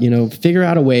about, figure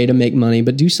out a way to make money,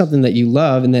 but do something that you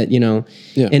love and that,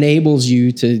 enables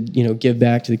you to, give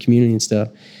back to the community and stuff.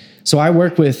 So I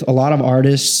work with a lot of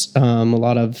artists, a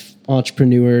lot of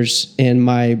entrepreneurs, and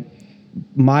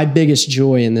my biggest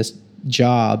joy in this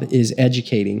job is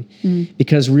educating,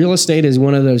 because real estate is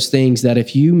one of those things that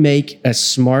if you make a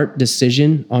smart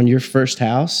decision on your first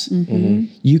house,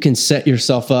 you can set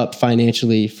yourself up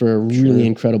financially for a really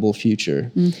incredible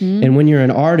future. And when you're an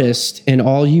artist and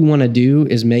all you want to do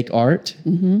is make art,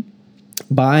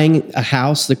 buying a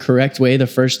house the correct way the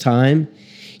first time,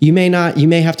 you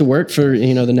may have to work for,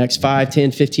 the next 5,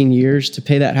 10, 15 years to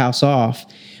pay that house off.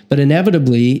 But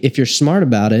inevitably, if you're smart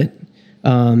about it,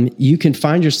 you can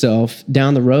find yourself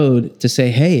down the road to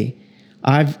say, hey,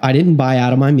 I didn't buy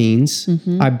out of my means.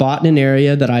 I bought in an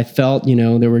area that I felt,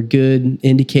 there were good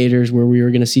indicators where we were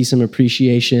going to see some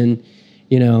appreciation.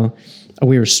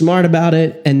 We were smart about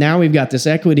it. And now we've got this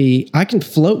equity. I can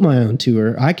float my own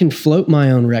tour. I can float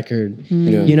my own record.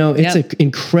 It's an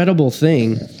incredible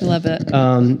thing. I love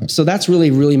it. So that's really,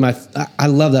 really I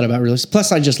love that about real estate.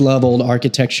 Plus I just love old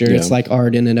architecture. Yeah. It's like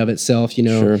art in and of itself,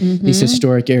 these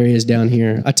historic areas down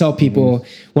here. I tell people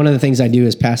one of the things I do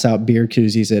is pass out beer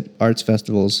koozies at arts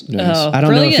festivals. Nice. I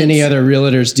don't know if any other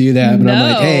realtors do that, but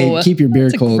I'm like, hey, keep your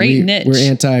beer cold. We're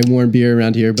anti-warm beer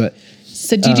around here, but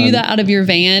so do you do that out of your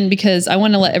van? Because I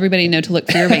want to let everybody know to look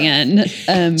for your van.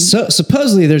 So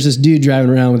supposedly there's this dude driving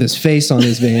around with his face on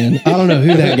his van. I don't know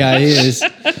who that guy is,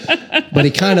 but he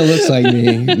kind of looks like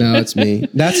me. No, it's me.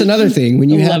 That's another thing. When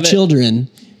you have children,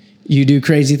 you do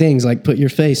crazy things like put your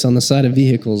face on the side of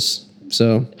vehicles.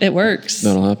 So it works.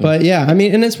 That'll happen. But yeah, I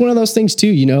mean, and it's one of those things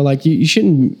too, like you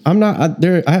shouldn't,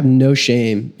 I have no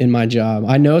shame in my job.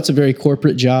 I know it's a very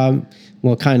corporate job.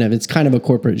 Well, it's kind of a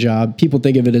corporate job. People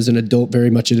think of it as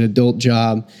very much an adult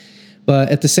job. But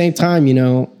at the same time,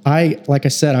 like I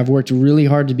said, I've worked really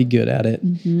hard to be good at it.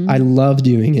 I love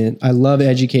doing it. I love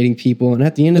educating people. And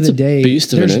at the end of the day, it's a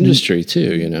beast of an industry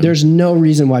too, There's no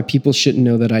reason why people shouldn't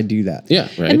know that I do that. Yeah,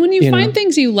 right. And when you find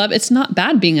things you love, it's not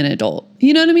bad being an adult.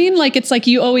 You know what I mean? Like, it's like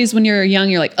you always, when you're young,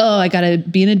 you're like, oh, I got to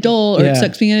be an adult, or it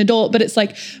sucks being an adult. But it's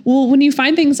like, well, when you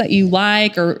find things that you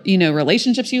like, or,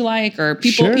 relationships you like, or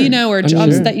people, or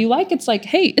jobs that you like, it's like,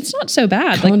 hey, it's not so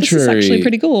bad. Like, this is actually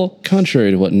pretty cool. Contrary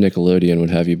to what Nickelodeon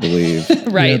would have you believe.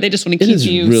 Right. They just want to keep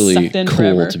you really sucked in cool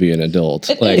forever. To be an adult.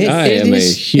 I am a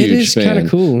huge fan. It is kind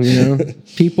of cool,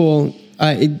 People,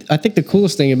 I think the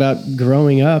coolest thing about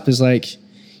growing up is like,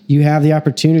 you have the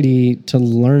opportunity to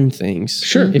learn things.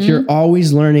 Sure. If you're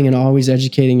always learning and always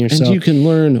educating yourself. And you can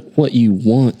learn what you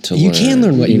want to learn. You can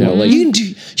learn what you want. Like, you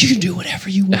can do whatever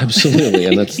you want. Absolutely.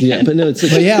 And that's, but no, it's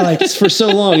like, for so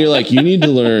long, you're like, you need to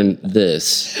learn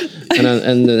this. And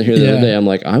then here the other day, I'm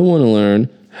like, I want to learn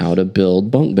how to build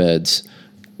bunk beds.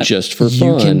 just for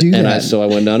fun. You can do that. So I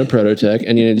went down to Prototech,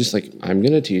 and just like, I'm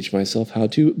gonna teach myself how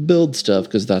to build stuff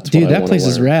because that's Dude, what I that place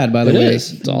is rad. By the way,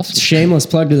 it's awesome. Shameless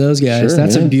plug to those guys. Sure,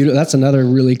 That's that's another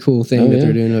really cool thing that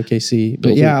they're doing in OKC.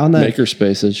 But on the maker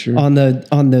spaces, sure. On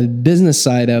the business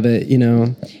side of it,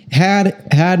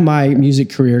 had my music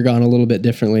career gone a little bit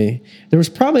differently, there was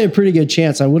probably a pretty good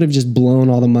chance I would have just blown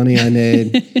all the money I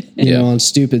made, on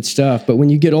stupid stuff. But when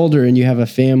you get older and you have a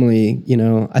family,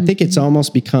 I think it's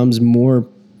almost becomes more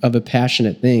of a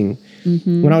passionate thing.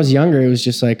 Mm-hmm. When I was younger, it was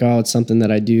just like, oh, it's something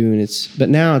that I do. But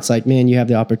now it's like, man, you have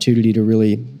the opportunity to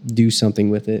really do something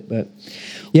with it. But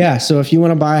yeah, so if you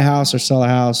want to buy a house or sell a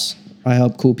house, I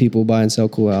help cool people buy and sell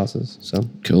cool houses. So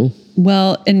cool.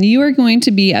 Well, and you are going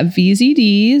to be at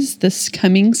VZD's this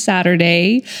coming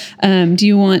Saturday. Do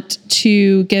you want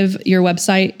to give your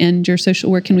website and your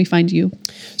social? Where can we find you?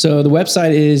 So the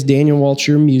website is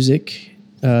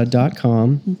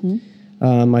danielwalchermusic.com. Mm-hmm.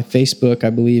 My Facebook,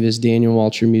 I believe, is Daniel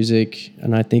Walcher Music,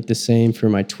 and I think the same for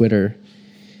my Twitter,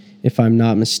 if I'm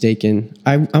not mistaken.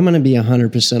 I'm going to be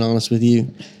 100% honest with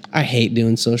you. I hate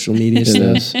doing social media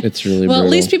stuff. It's really well. Brutal. At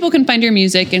least people can find your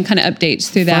music and kind of updates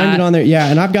through that. Find it on there, yeah.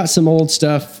 And I've got some old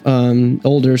stuff,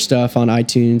 older stuff on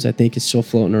iTunes. I think it's still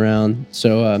floating around.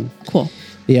 So cool.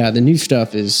 Yeah, the new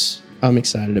stuff I'm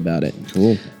excited about it.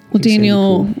 Cool. Well,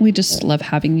 Daniel, we just love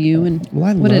having you, and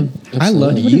I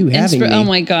love you having me. Oh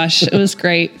my gosh, it was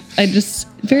great.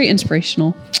 Very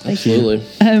inspirational. Absolutely.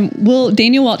 Well,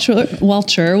 Daniel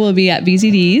Walcher will be at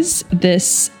VZD's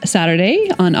this Saturday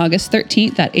on August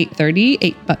 13th at 8:30,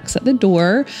 $8 at the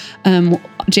door.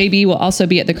 JB will also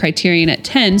be at the Criterion at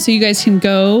 10, so you guys can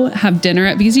go have dinner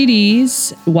at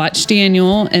VZD's, watch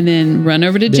Daniel, and then run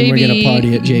over to then JB. We're gonna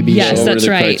party at JB. Yes, that's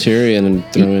right. Criterion and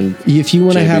throw in. If you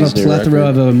want to have a plethora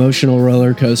of an emotional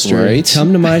roller coaster,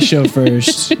 come to my show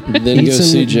first. Then go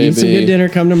see JB. Eat some good dinner.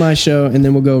 Come to my show, and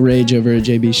then we'll go rage over at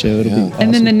JB show. It'll be awesome.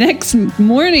 And then the next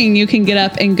morning, you can get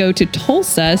up and go to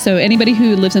Tulsa. So anybody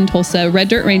who lives in Tulsa, Red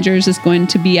Dirt Rangers is going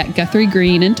to be at Guthrie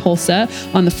Green in Tulsa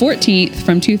on the 14th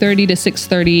from 2:30 to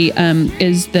 6:30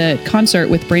 is the concert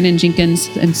with Brandon Jenkins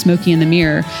and Smokey and the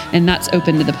Mirror, and that's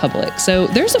open to the public. So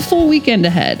there's a full weekend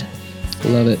ahead.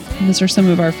 Love it. Those are some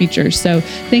of our features. So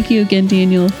thank you again,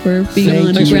 Daniel, for being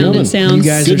on Grounded Sounds.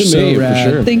 You guys are so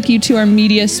rad. Sure. Thank you to our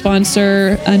media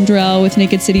sponsor, Undrell with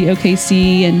Naked City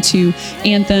OKC, and to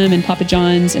Anthem and Papa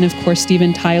John's, and of course,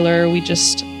 Steven Tyler. We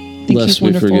just think he's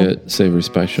wonderful. Lest we forget Savory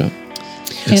Spice Shop.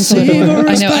 I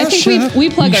know. I think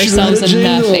we plug ourselves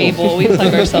enough, Abel. We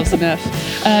plug ourselves enough.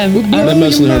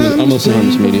 Mostly Harmless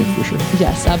Media, for sure.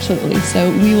 Yes, absolutely. So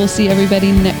we will see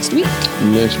everybody next week.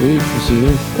 We'll see you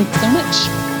then. Thanks so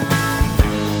much.